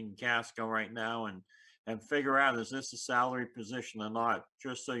is in Casco right now and figure out, is this a salary position or not,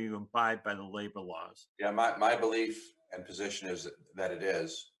 just so you abide by the labor laws. Yeah, my belief and position is that it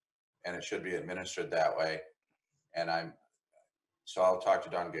is, and it should be administered that way. And so I'll talk to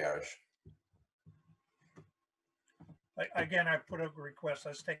Don Garish. Again, I put a request.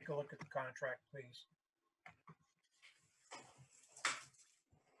 Let's take a look at the contract, please.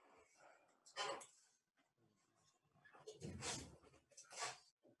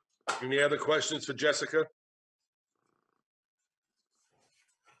 Any other questions for Jessica?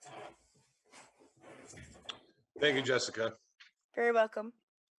 Thank you, Jessica. Very welcome.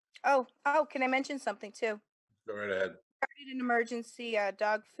 Oh, can I mention something too? Go right ahead. Started an emergency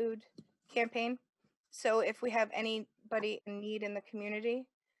dog food campaign. So if we have anybody in need in the community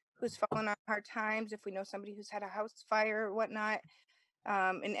who's fallen on hard times, if we know somebody who's had a house fire or whatnot,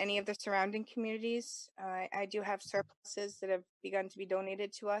 in any of the surrounding communities, I do have surpluses that have begun to be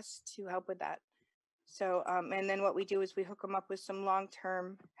donated to us to help with that. So, and then what we do is we hook them up with some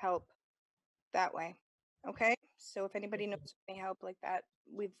long-term help that way. Okay, so if anybody knows any help like that,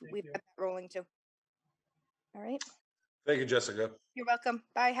 we've got that rolling too. All right. Thank you, Jessica. You're welcome.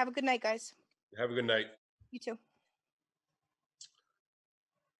 Bye. Have a good night, guys. Have a good night. You too.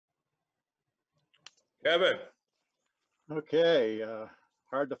 Kevin. Okay,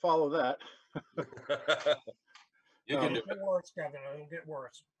 hard to follow that. You can do it. Worse, Kevin. It'll get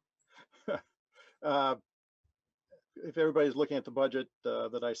worse. If everybody's looking at the budget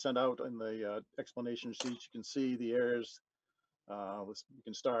that I sent out in the explanation sheet, you can see the areas. You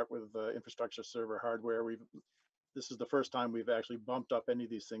can start with infrastructure, server, hardware. This is the first time we've actually bumped up any of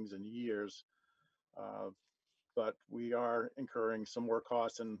these things in years, but we are incurring some more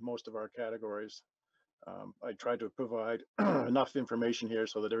costs in most of our categories. I tried to provide enough information here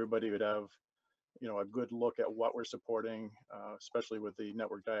so that everybody would have, a good look at what we're supporting, especially with the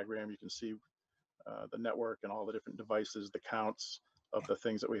network diagram. You can see the network and all the different devices, the counts of the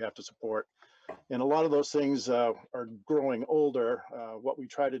things that we have to support. And a lot of those things are growing older. What we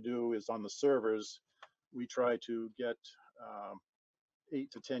try to do is on the servers, we try to get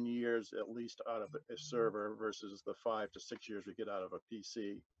 8 to 10 years at least out of a server versus the 5 to 6 years we get out of a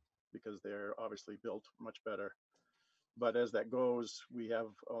PC, because they're obviously built much better. But as that goes, we have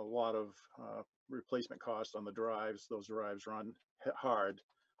a lot of replacement costs on the drives. Those drives run hard,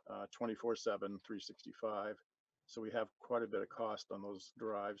 24/7, 365. So we have quite a bit of cost on those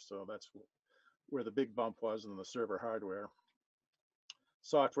drives. So that's where the big bump was in the server hardware.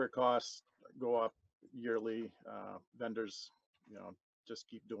 Software costs go up yearly. Vendors, just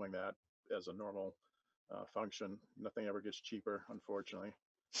keep doing that as a normal function. Nothing ever gets cheaper, unfortunately.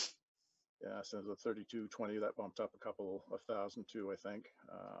 Yeah, so the 3220, that bumped up a couple of thousand too, I think.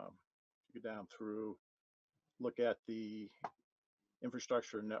 Go down through, look at the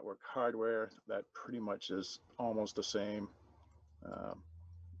infrastructure network hardware, that pretty much is almost the same.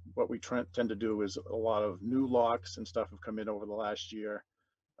 What we tend to do is a lot of new locks and stuff have come in over the last year.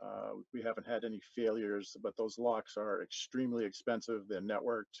 We haven't had any failures, but those locks are extremely expensive. They're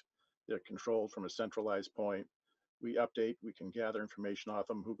networked, they're controlled from a centralized point. We update, we can gather information off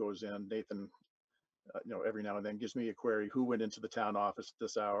them, who goes in. Nathan, every now and then gives me a query, who went into the town office at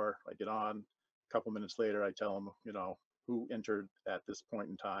this hour. I get on, a couple minutes later, I tell him, who entered at this point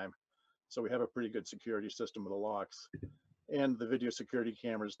in time. So we have a pretty good security system with the locks. And the video security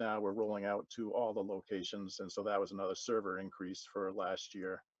cameras now we're rolling out to all the locations. And so that was another server increase for last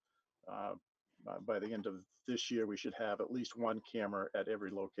year. By the end of this year, we should have at least one camera at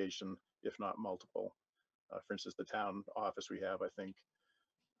every location, if not multiple. For instance, the town office, we have, I think,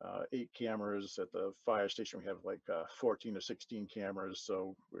 8 cameras. At the fire station, we have like 14 or 16 cameras.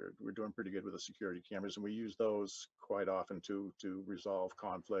 So we're doing pretty good with the security cameras, and we use those quite often to resolve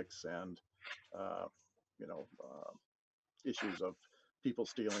conflicts and you know, issues of people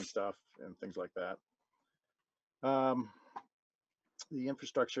stealing stuff and things like that. The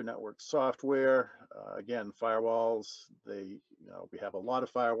infrastructure network software, again, firewalls, we have a lot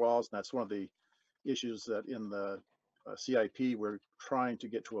of firewalls, and that's one of the issues that in the CIP, we're trying to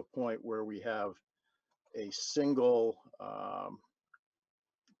get to a point where we have a single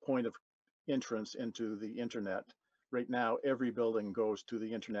point of entrance into the internet. Right now, every building goes to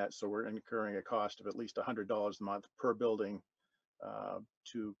the internet, so we're incurring a cost of at least $100 a month per building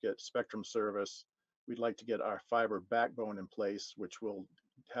to get Spectrum service. We'd like to get our fiber backbone in place, which will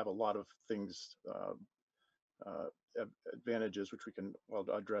have a lot of things, advantages, which we can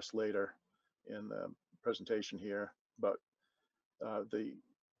address later in the presentation here. But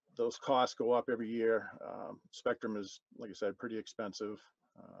those costs go up every year. Spectrum is, like I said, pretty expensive.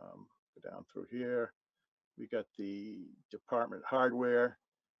 Go down through here. We got the department hardware,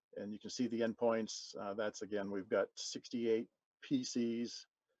 and you can see the endpoints. That's, again, we've got 68 PCs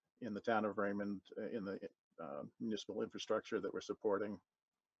in the town of Raymond in the municipal infrastructure that we're supporting.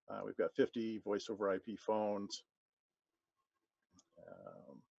 We've got 50 voice over IP phones.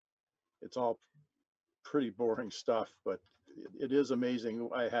 It's all pretty boring stuff, but it is amazing.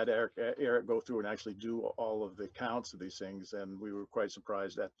 I had Eric go through and actually do all of the counts of these things, and we were quite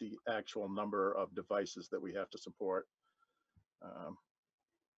surprised at the actual number of devices that we have to support.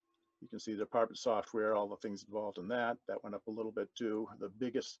 You can see the department software, all the things involved in that. That went up a little bit too. The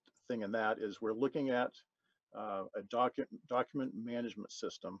biggest thing in that is we're looking at a document management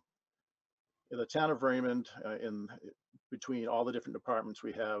system. In the town of Raymond, in between all the different departments,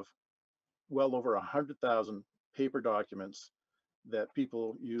 we have well over 100,000 paper documents that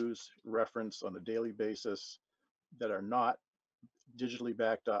people use, reference on a daily basis, that are not digitally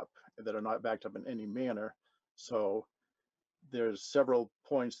backed up, that are not backed up in any manner. So there's several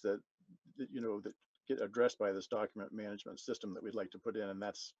points that get addressed by this document management system that we'd like to put in, and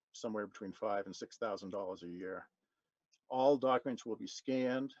that's somewhere between $5,000 and $6,000 a year. All documents will be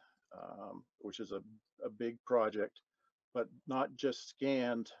scanned, which is a big project, but not just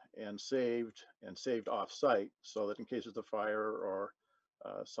scanned and saved off-site, so that in case of a fire or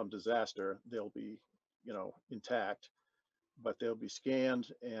some disaster, they'll be, intact, but they'll be scanned,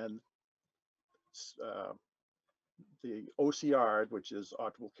 and the OCR, which is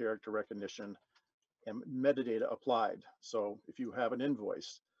optical character recognition, and metadata applied. So if you have an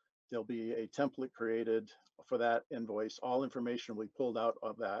invoice, there'll be a template created for that invoice. All information will be pulled out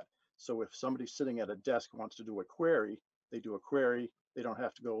of that. So if somebody's sitting at a desk wants to do a query, they do a query. They don't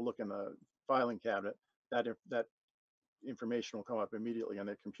have to go look in the filing cabinet. That information will come up immediately on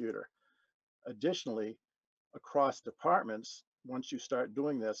their computer. Additionally, across departments, once you start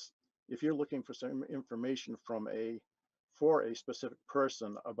doing this, if you're looking for some information for a specific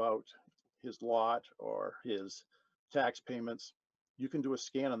person about his lot or his tax payments, you can do a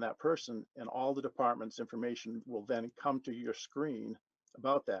scan on that person, and all the department's information will then come to your screen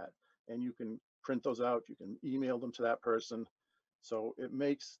about that. And you can print those out, you can email them to that person. So it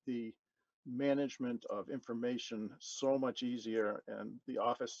makes the management of information so much easier, and the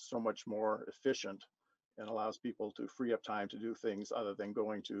office so much more efficient, and allows people to free up time to do things other than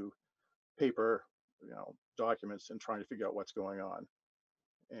going to paper, documents and trying to figure out what's going on.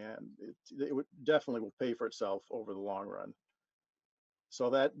 And it would definitely will pay for itself over the long run. So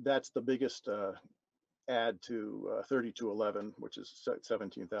that's the biggest add to 3211, which is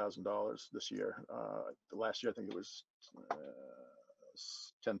 $17,000 this year. The last year, I think it was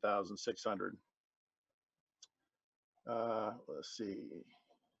 10,600. Let's see,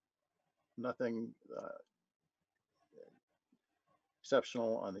 nothing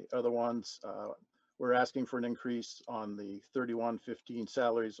exceptional on the other ones. We're asking for an increase on the 3115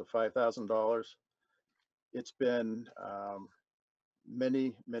 salaries of $5,000. It's been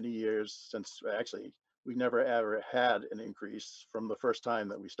many years since, actually, we never ever had an increase from the first time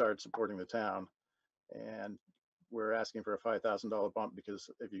that we started supporting the town. And we're asking for a $5,000 bump because,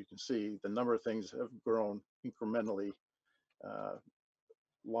 if you can see, the number of things have grown incrementally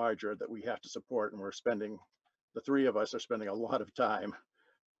larger that we have to support, and the three of us are spending a lot of time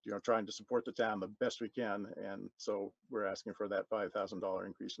trying to support the town the best we can. And so we're asking for that $5,000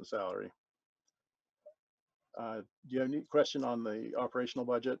 increase in salary. Do you have any question on the operational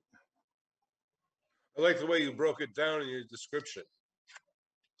budget? I like the way you broke it down in your description.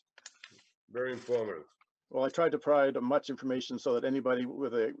 Very informative. Well, I tried to provide much information so that anybody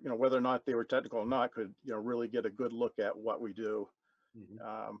with a, whether or not they were technical or not could, really get a good look at what we do.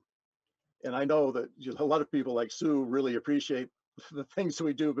 And I know that a lot of people like Sue really appreciate the things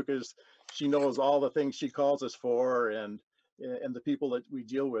we do because she knows all the things she calls us for, and the people that we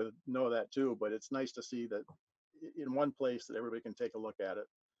deal with know that too. But it's nice to see that in one place that everybody can take a look at it.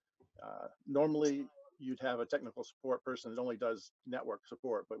 Normally, you'd have a technical support person that only does network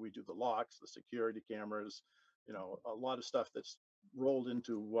support, but we do the locks, the security cameras, a lot of stuff that's rolled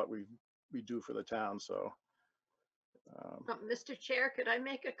into what we do for the town. So, Mr. Chair, could I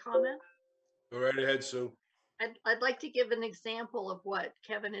make a comment? Go right ahead, Sue. I'd like to give an example of what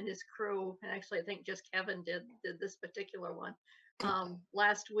Kevin and his crew, and actually I think just Kevin did this particular one.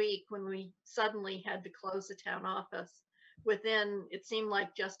 Last week when we suddenly had to close the town office, within, it seemed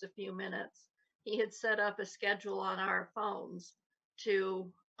like just a few minutes, he had set up a schedule on our phones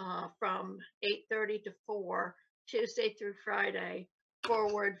to from 8:30 to 4, Tuesday through Friday,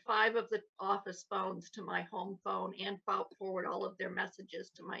 forward 5 of the office phones to my home phone and forward all of their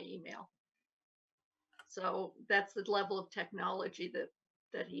messages to my email. So that's the level of technology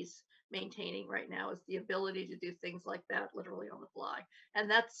that he's maintaining right now, is the ability to do things like that literally on the fly. And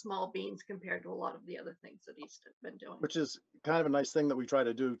that's small beans compared to a lot of the other things that he's been doing. which is kind of a nice thing that we try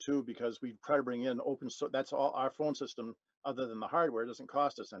to do too, because we try to bring in open source. That's all our phone system, other than the hardware, doesn't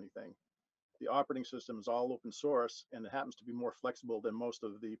cost us anything. The operating system is all open source, and it happens to be more flexible than most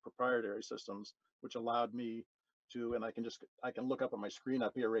of the proprietary systems, which allowed me to, and I can look up on my screen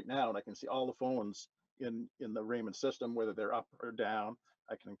up here right now, and I can see all the phones in the Raymond system, whether they're up or down.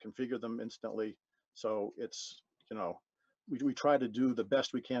 I can configure them instantly. So it's, we try to do the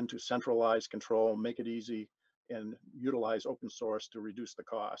best we can to centralize control, make it easy, and utilize open source to reduce the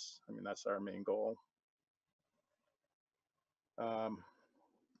costs. I mean, that's our main goal.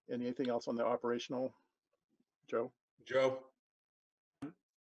 Anything else on the operational, Joe? Joe?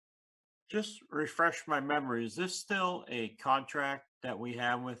 Just refresh my memory. Is this still a contract that we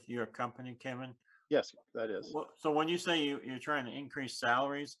have with your company, Kevin? Yes, that is. So when you say you're trying to increase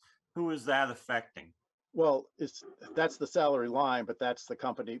salaries, who is that affecting? Well, that's the salary line, but that's the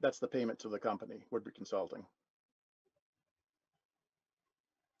company, that's the payment to the company, Woodbury Consulting.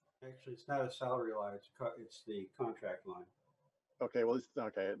 Actually, it's not a salary line, it's the contract line. Okay, well,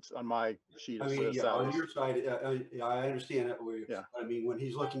 it's on my sheet. I mean, yeah, on your side, I understand that. Yeah. I mean, when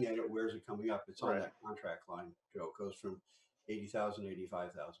he's looking at it, where's it coming up? It's on Right. that contract line, Joe. It goes from 80,000 to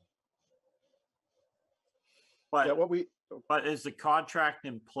 85,000. But yeah, but is the contract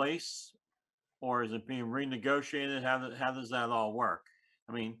in place, or is it being renegotiated? How does that all work?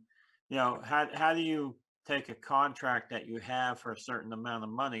 I mean, how do you take a contract that you have for a certain amount of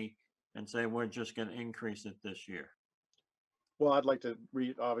money and say we're just going to increase it this year? Well, I'd like to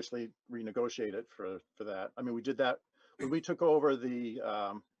obviously renegotiate it for that. I mean, we did that when we took over the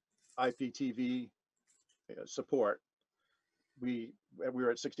IPTV support. We were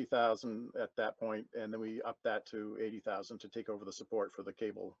at 60,000 at that point, and then we upped that to 80,000 to take over the support for the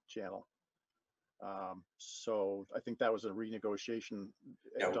cable channel. So I think that was a renegotiation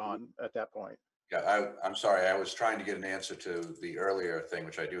done at that point. Yeah, I'm sorry. I was trying to get an answer to the earlier thing,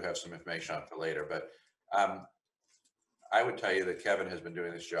 which I do have some information on for later, but I would tell you that Kevin has been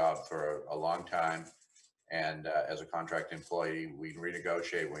doing this job for a long time. And as a contract employee, we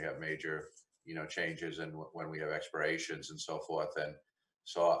renegotiate when we have major, changes and when we have expirations and so forth. And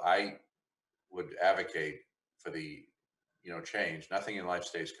so I would advocate for the, change. Nothing in life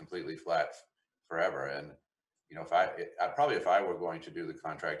stays completely flat forever. And, if I were going to do the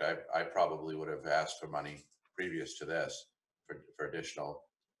contract, I probably would have asked for money previous to this for additional,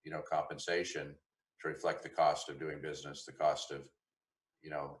 compensation to reflect the cost of doing business, the cost of,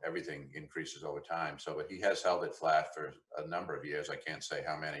 everything increases over time. So, but he has held it flat for a number of years. I can't say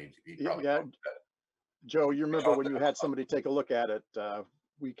how many. He probably Joe, you remember when you had somebody take a look at it,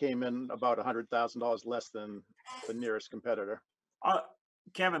 we came in about $100,000 less than the nearest competitor.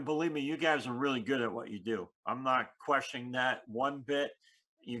 Kevin, believe me, you guys are really good at what you do. I'm not questioning that one bit.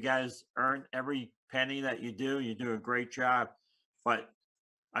 You guys earn every penny that you do. You do a great job. But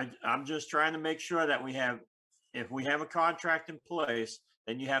I'm just trying to make sure that if we have a contract in place,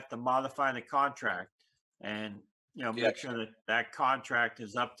 then you have to modify the contract and, make sure that that contract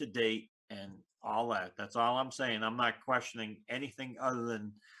is up to date and all that. That's all I'm saying. I'm not questioning anything other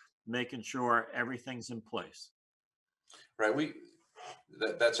than making sure everything's in place. Right.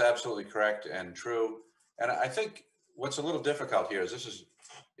 That's absolutely correct and true. And I think what's a little difficult here is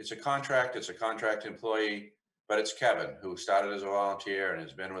it's a contract employee. but it's Kevin, who started as a volunteer and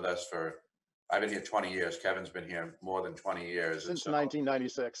has been with us for, I've been here 20 years. Kevin's been here more than 20 years. Since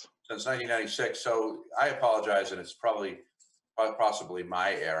 1996. Since 1996. So I apologize, and it's probably possibly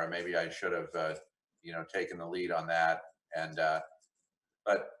my error. Maybe I should have, taken the lead on that. And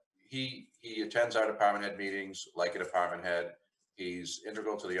but he attends our department head meetings like a department head. He's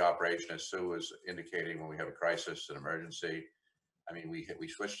integral to the operation, as Sue was indicating, when we have a crisis, an emergency. I mean, we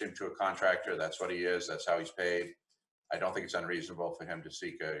switched him to a contractor. That's what he is. That's how he's paid. I don't think it's unreasonable for him to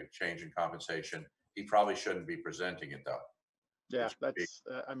seek a change in compensation. He probably shouldn't be presenting it, though. Yeah, that's,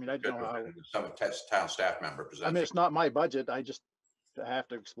 I mean, I don't know how. Some town staff member I presenting. mean, it's not my budget. I just have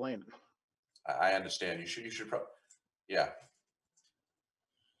to explain it. I understand. You should probably, yeah.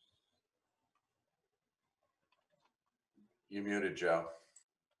 You muted, Joe.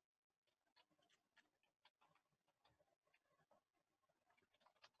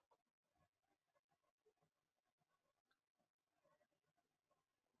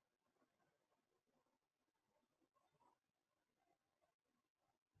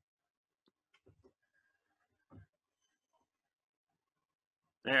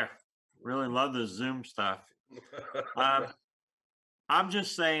 There, really love the Zoom stuff. I'm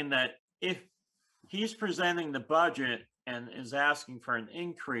just saying that if he's presenting the budget and is asking for an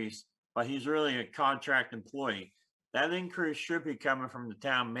increase, but he's really a contract employee, that increase should be coming from the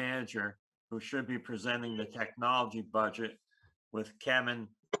town manager, who should be presenting the technology budget, with Kevin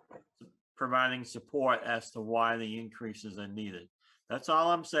providing support as to why the increases are needed. That's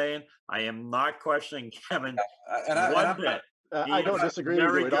all I'm saying. I am not questioning Kevin one bit. I don't disagree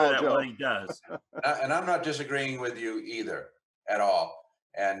with you at all, Joe. What he does. And I'm not disagreeing with you either at all.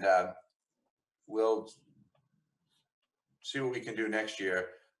 And we'll see what we can do next year.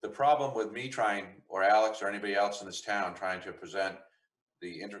 The problem with me trying, or Alex or anybody else in this town trying to present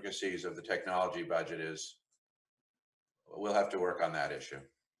the intricacies of the technology budget is we'll have to work on that issue.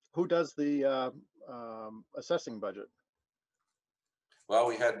 Who does the assessing budget? Well,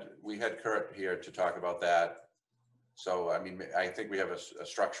 we had Kurt here to talk about that. So, I mean, I think we have a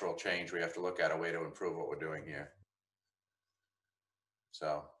structural change. We have to look at a way to improve what we're doing here.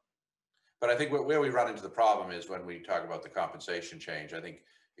 So, but I think where we run into the problem is when we talk about the compensation change. I think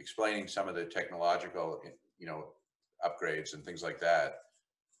explaining some of the technological, upgrades and things like that,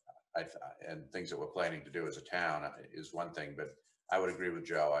 and things that we're planning to do as a town is one thing. But I would agree with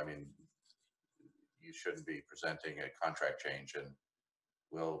Joe. I mean, you shouldn't be presenting a contract change, and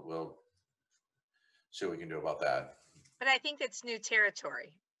we'll see what we can do about that. But I think it's new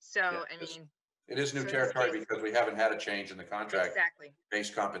territory. So, Yeah, I mean. It is new territory because we haven't had a change in the contract. Exactly.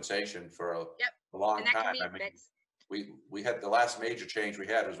 Based compensation for a Yep. long And that time. can be I mean, fixed. we had the last major change we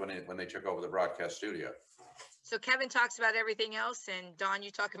had was when they took over the broadcast studio. So Kevin talks about everything else, and Dawn, you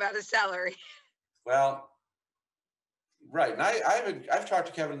talk about his salary. Well, right. And I've talked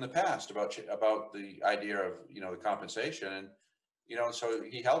to Kevin in the past about the idea of the compensation, and so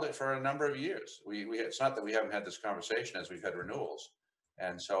he held it for a number of years. It's not that we haven't had this conversation as we've had renewals,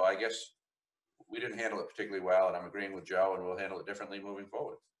 and so I guess we didn't handle it particularly well. And I'm agreeing with Joe, and we'll handle it differently moving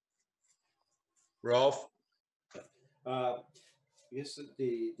forward. Rolf? I guess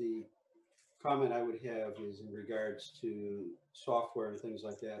the comment I would have is in regards to software and things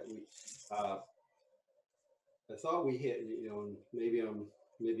like that. I thought we hit, maybe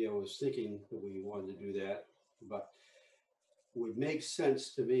I was thinking that we wanted to do that, but it would make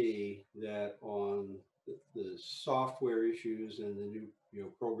sense to me that on the software issues and the new,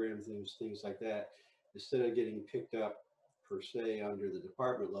 program things like that, instead of getting picked up per se under the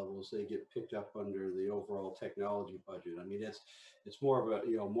department levels, they get picked up under the overall technology budget. I mean, it's more of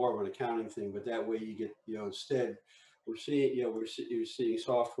a, more of an accounting thing, but that way you get, instead we're seeing, you're seeing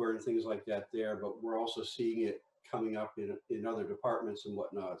software and things like that there, but we're also seeing it coming up in other departments and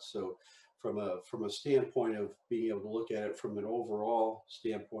whatnot. So from a standpoint of being able to look at it from an overall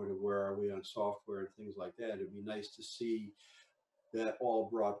standpoint of where are we on software and things like that, it'd be nice to see that all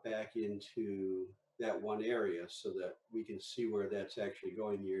brought back into that one area so that we can see where that's actually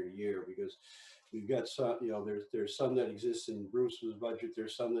going year to year, because we've got some, there's some that exists in Bruce's budget,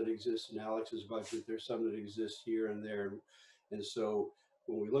 there's some that exists in Alex's budget, there's some that exist here and there. And so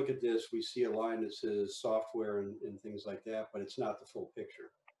when we look at this, we see a line that says software and things like that, but it's not the full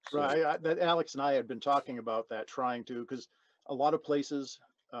picture. So, Right, that Alex and I had been talking about that, trying to, because a lot of places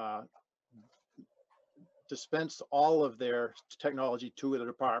dispense all of their technology to the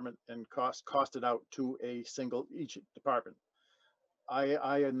department and cost it out to each department.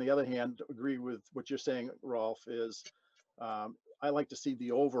 I on the other hand agree with what you're saying, Rolf, is I like to see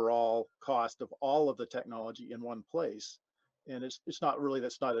the overall cost of all of the technology in one place, And it's not really,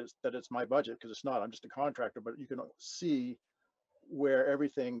 that it's my budget, because it's not, I'm just a contractor, but you can see where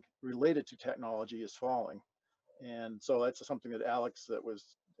everything related to technology is falling. And so that's something that Alex, that was,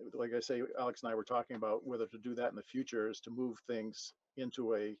 like I say, Alex and I were talking about whether to do that in the future, is to move things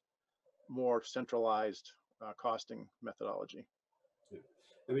into a more centralized costing methodology.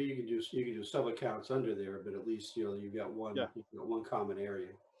 I mean, you can do sub accounts under there, but at least, you know, you've got one, one common area.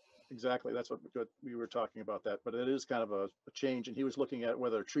 Exactly. That's what we were talking about that, but it is kind of a change. And he was looking at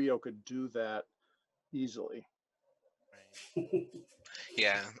whether Trio could do that easily.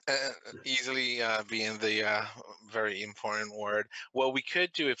 Yeah, easily being the very important word. What we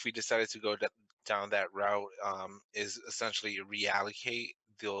could do if we decided to go down that route is essentially reallocate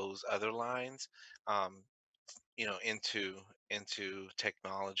those other lines, you know, into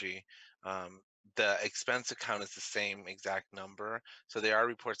technology. The expense account is the same exact number, so there are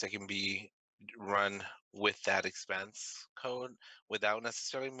reports that can be run with that expense code without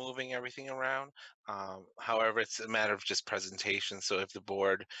necessarily moving everything around. However, it's a matter of just presentation. So if the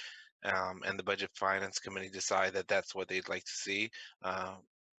board and the Budget Finance Committee decide that that's what they'd like to see, I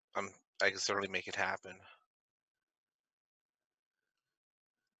can certainly make it happen.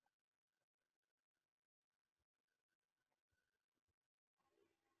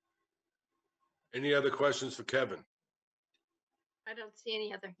 Any other questions for Kevin? I don't see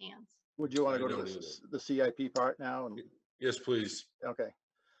any other hands. Would you want to I go to don't the CIP part now? And Yes, please. okay.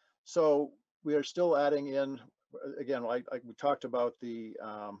 So we are still adding in, again, like we talked about the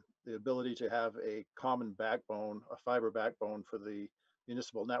ability to have a common backbone, a fiber backbone for the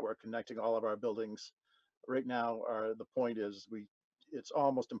municipal network connecting all of our buildings. Right now, the point is it's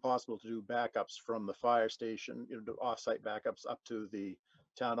almost impossible to do backups from the fire station, you know, do offsite backups up to the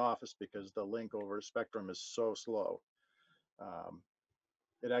town office because the link over Spectrum is so slow.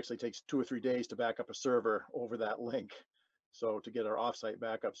 It actually takes 2 or 3 days to back up a server over that link. So to get our offsite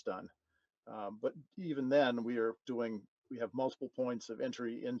backups done. But even then we have multiple points of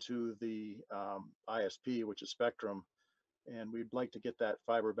entry into the ISP, which is Spectrum. And we'd like to get that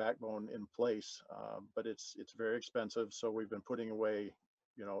fiber backbone in place, but it's very expensive. So we've been putting away,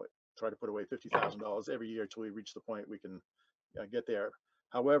 you know, try to put away $50,000 every year till we reach the point we can get there.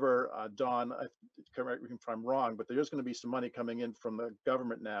 However, Don, correct me if I'm wrong, but there's going to be some money coming in from the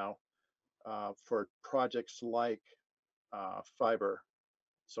government now for projects like fiber.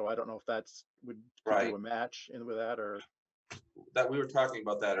 So I don't know if that's would do a match in with that, or that we were talking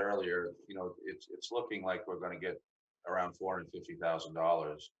about that earlier. You know, it's looking like we're going to get around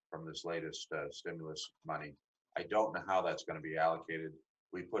 $450,000 from this latest stimulus money. I don't know how that's going to be allocated.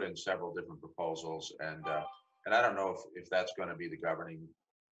 We put in several different proposals, and I don't know if that's going to be the governing,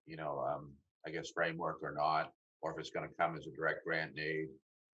 you know, I guess framework or not, or if it's going to come as a direct grant and aid.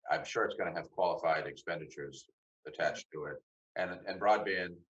 I'm sure it's going to have qualified expenditures attached to it, and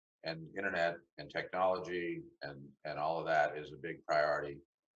broadband and internet and technology and all of that is a big priority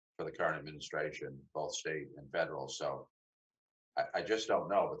for the current administration, both state and federal. So I just don't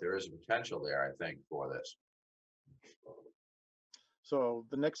know, but there is a potential there, I think, for this. So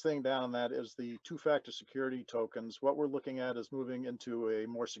the next thing down on that is the two-factor security tokens. What we're looking at is moving into a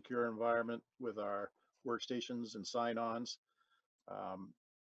more secure environment with our workstations and sign-ons.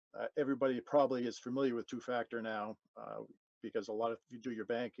 Everybody probably is familiar with two-factor now because if you do your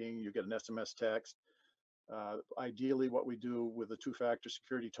banking, you get an SMS text. Ideally, what we do with the two-factor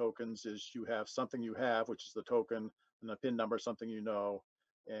security tokens is you have something you have, which is the token, and the PIN number, something you know,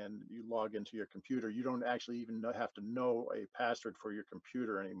 and you log into your computer. You don't actually even have to know a password for your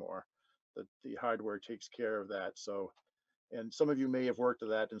computer anymore. The hardware takes care of that. So, and some of you may have worked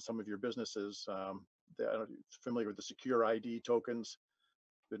with that in some of your businesses. That familiar with the secure ID tokens,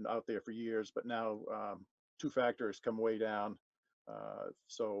 been out there for years, but now two-factor has come way down.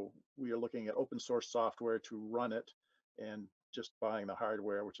 So we are looking at open source software to run it and just buying the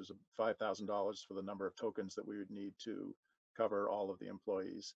hardware, which is $5,000 for the number of tokens that we would need to cover all of the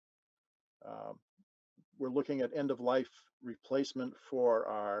employees. We're looking at end of life replacement for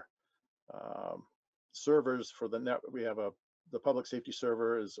our servers for the net. We have the public safety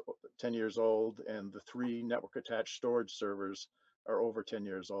server is 10 years old, and the 3 network attached storage servers are over 10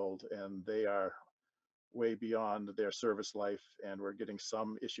 years old, and they are way beyond their service life, and we're getting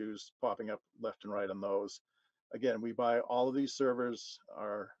some issues popping up left and right on those. Again, we buy all of these servers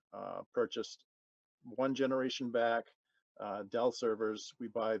are purchased 1 generation back. Dell servers, we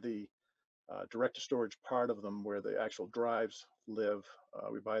buy the direct to storage part of them where the actual drives live.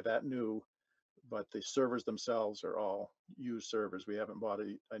 We buy that new, but the servers themselves are all used servers. We haven't bought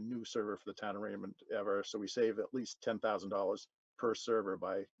a new server for the town of Raymond ever, so we save at least $10,000 per server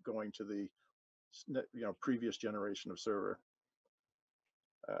by going to the previous generation of server.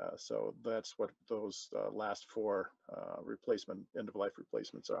 So that's what those last four end of life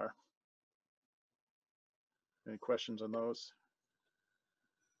replacements are. Any questions on those?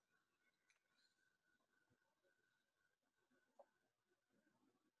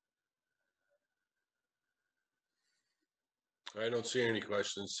 I don't see any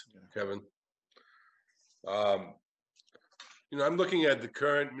questions, Yeah. Kevin. I'm looking at the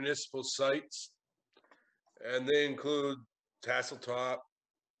current municipal sites, and they include Tasseltop,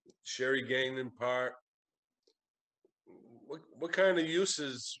 Sherry Gagnon Park. What kind of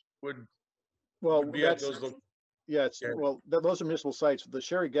uses would be at those? Yeah, those are municipal sites. The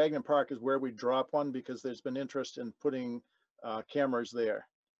Sherry Gagnon Park is where we drop one because there's been interest in putting cameras there,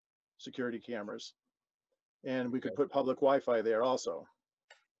 security cameras. And we could put public Wi-Fi there also.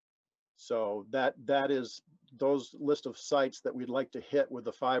 So that is those list of sites that we'd like to hit with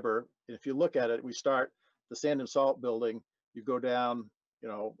the fiber. If you look at it, we start the Sand and Salt building, you go down,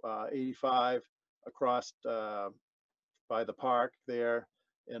 85 across by the park there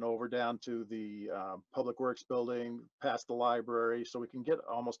and over down to the Public Works building, past the library. So we can get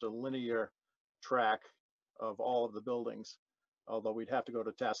almost a linear track of all of the buildings. Although we'd have to go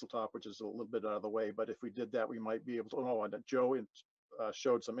to Tasseltop, which is a little bit out of the way. But if we did that, we might be able to. Oh, and Joe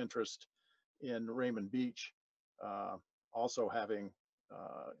showed some interest in Raymond Beach also having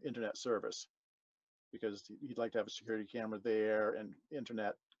internet service, because he'd like to have a security camera there and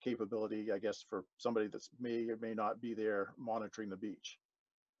internet capability, I guess, for somebody that's may or may not be there monitoring the beach.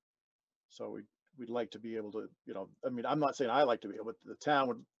 So we'd like to be able to, I'm not saying I like to be able, but the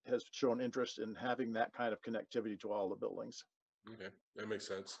town has shown interest in having that kind of connectivity to all the buildings. Okay, that makes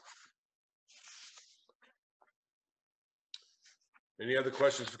sense. Any other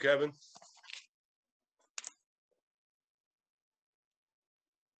questions for Kevin?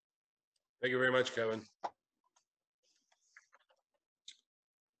 Thank you very much, Kevin.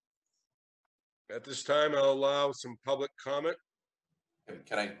 At this time, I'll allow some public comment.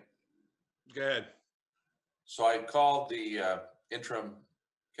 Can I? Go ahead. So I called the interim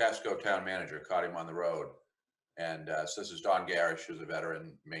Casco town manager, caught him on the road. And so this is Dawn Garish, who's a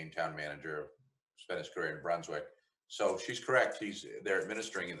veteran Maine town manager, spent his career in Brunswick. So she's correct. They're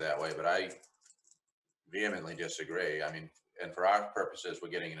administering it that way, but I vehemently disagree. I mean, and for our purposes, we're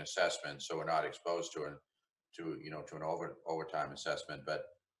getting an assessment, so we're not exposed to an overtime assessment. But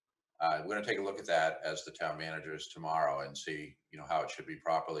we're going to take a look at that as the town managers tomorrow and see, how it should be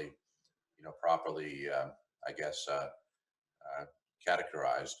properly, I guess,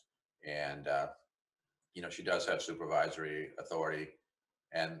 categorized. And she does have supervisory authority,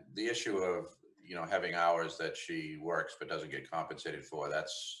 and the issue of having hours that she works but doesn't get compensated for,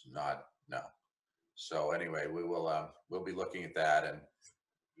 that's not, no. So anyway, we'll be looking at that, and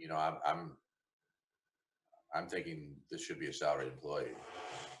I'm thinking this should be a salaried employee.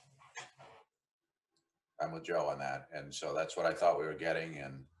 I'm with Joe on that, and so that's what I thought we were getting,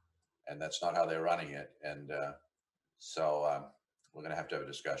 and that's not how they're running it, and so we're going to have a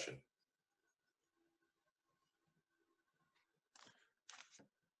discussion.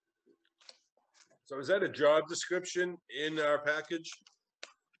 So is that a job description in our package?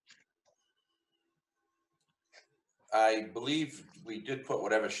 I believe we did put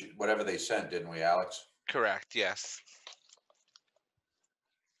whatever they sent, didn't we, Alex? Correct, yes.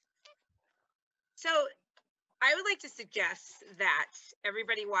 So I would like to suggest that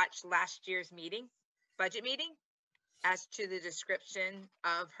everybody watch last year's budget meeting, as to the description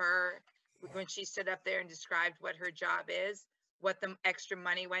of her when she stood up there and described what her job is, what the extra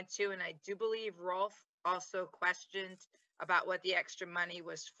money went to. And I do believe Rolf also questioned about what the extra money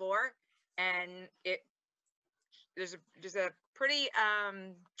was for. And there's a pretty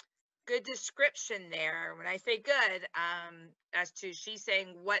good description there. When I say good, as to she's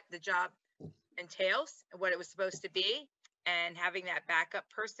saying what the job entails and what it was supposed to be, and having that backup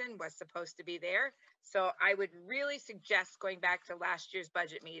person was supposed to be there. So I would really suggest going back to last year's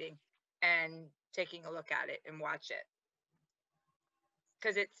budget meeting and taking a look at it and watch it,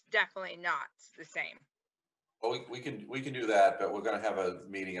 because it's definitely not the same. Well, we can do that, but we're going to have a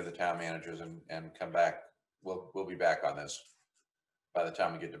meeting of the town managers and come back. We'll be back on this by the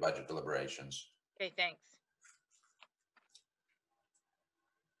time we get to budget deliberations. Okay, thanks.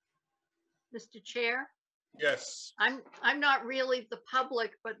 Mr. Chair? Yes. I'm not really the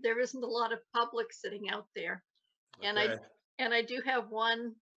public, but there isn't a lot of public sitting out there. Okay. And I do have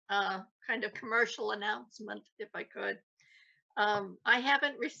one kind of commercial announcement, if I could. I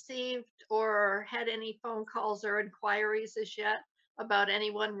haven't received or had any phone calls or inquiries as yet about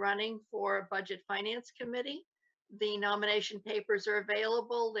anyone running for a Budget Finance Committee. The nomination papers are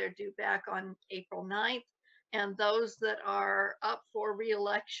available. They're due back on April 9th. And those that are up for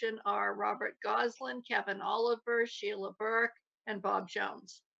reelection are Robert Goslin, Kevin Oliver, Sheila Burke, and Bob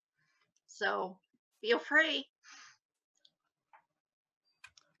Jones. So feel free.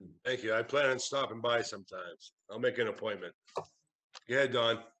 Thank you. I plan on stopping by sometimes. I'll make an appointment. Go ahead,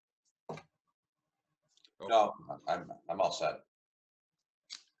 Don. No, I'm all set.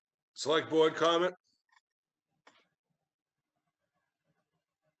 Select board comment?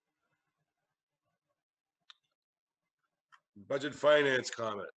 Budget finance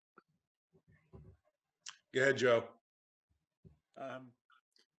comment? Go ahead, Joe.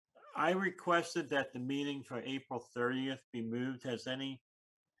 I requested that the meeting for April 30th be moved. Has any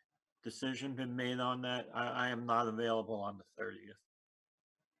decision been made on that? I am not available on the 30th.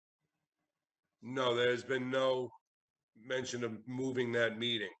 No, there's been no mention of moving that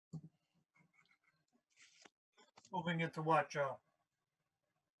meeting. Moving it to what, Joe?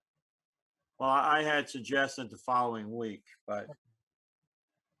 Well, I had suggested the following week, but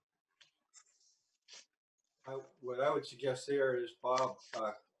What I would suggest there is, Bob,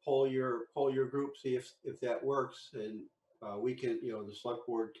 poll your group, see if that works, and we can, the select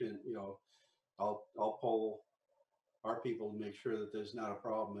board can, I'll poll our people to make sure that there's not a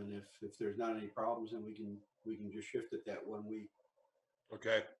problem, and if there's not any problems, then we can just shift it that 1 week.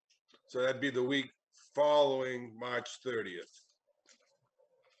 Okay, so that'd be the week following March 30th.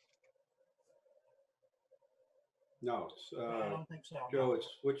 No, it's, I don't think so. Joe, it's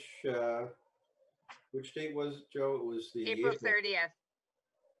which date was it, Joe? It was the April 30th.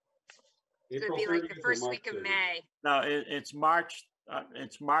 So it'd April be like 30th the or first March week of 30th? May. no, it's March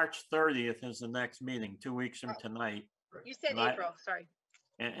 30th is the next meeting, 2 weeks from tonight. You said And April, sorry.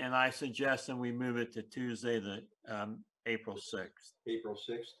 And I suggest that we move it to Tuesday, the April 6th. April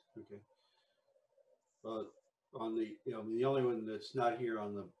 6th, okay. Well, on the, the only one that's not here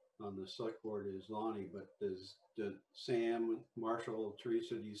on the select board is Lonnie, but does Sam, Marshall,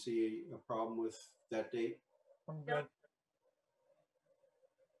 Teresa, do you see a problem with that date? I'm good.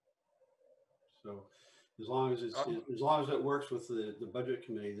 So as long as it works with the budget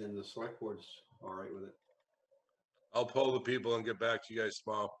committee, then the select board's all right with it. I'll poll the people and get back to you guys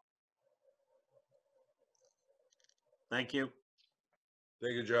tomorrow. Thank you.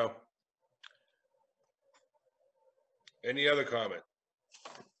 Thank you, Joe. Any other comment?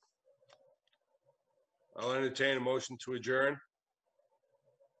 I'll entertain a motion to adjourn.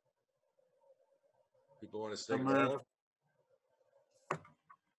 People want to stick around?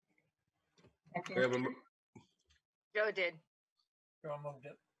 We have a Joe did. Joe moved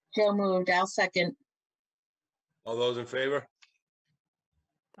it. Joe moved, I'll second. all those in favor?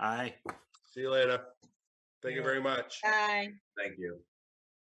 Aye. See you later. Thank you very much. Bye. Thank you.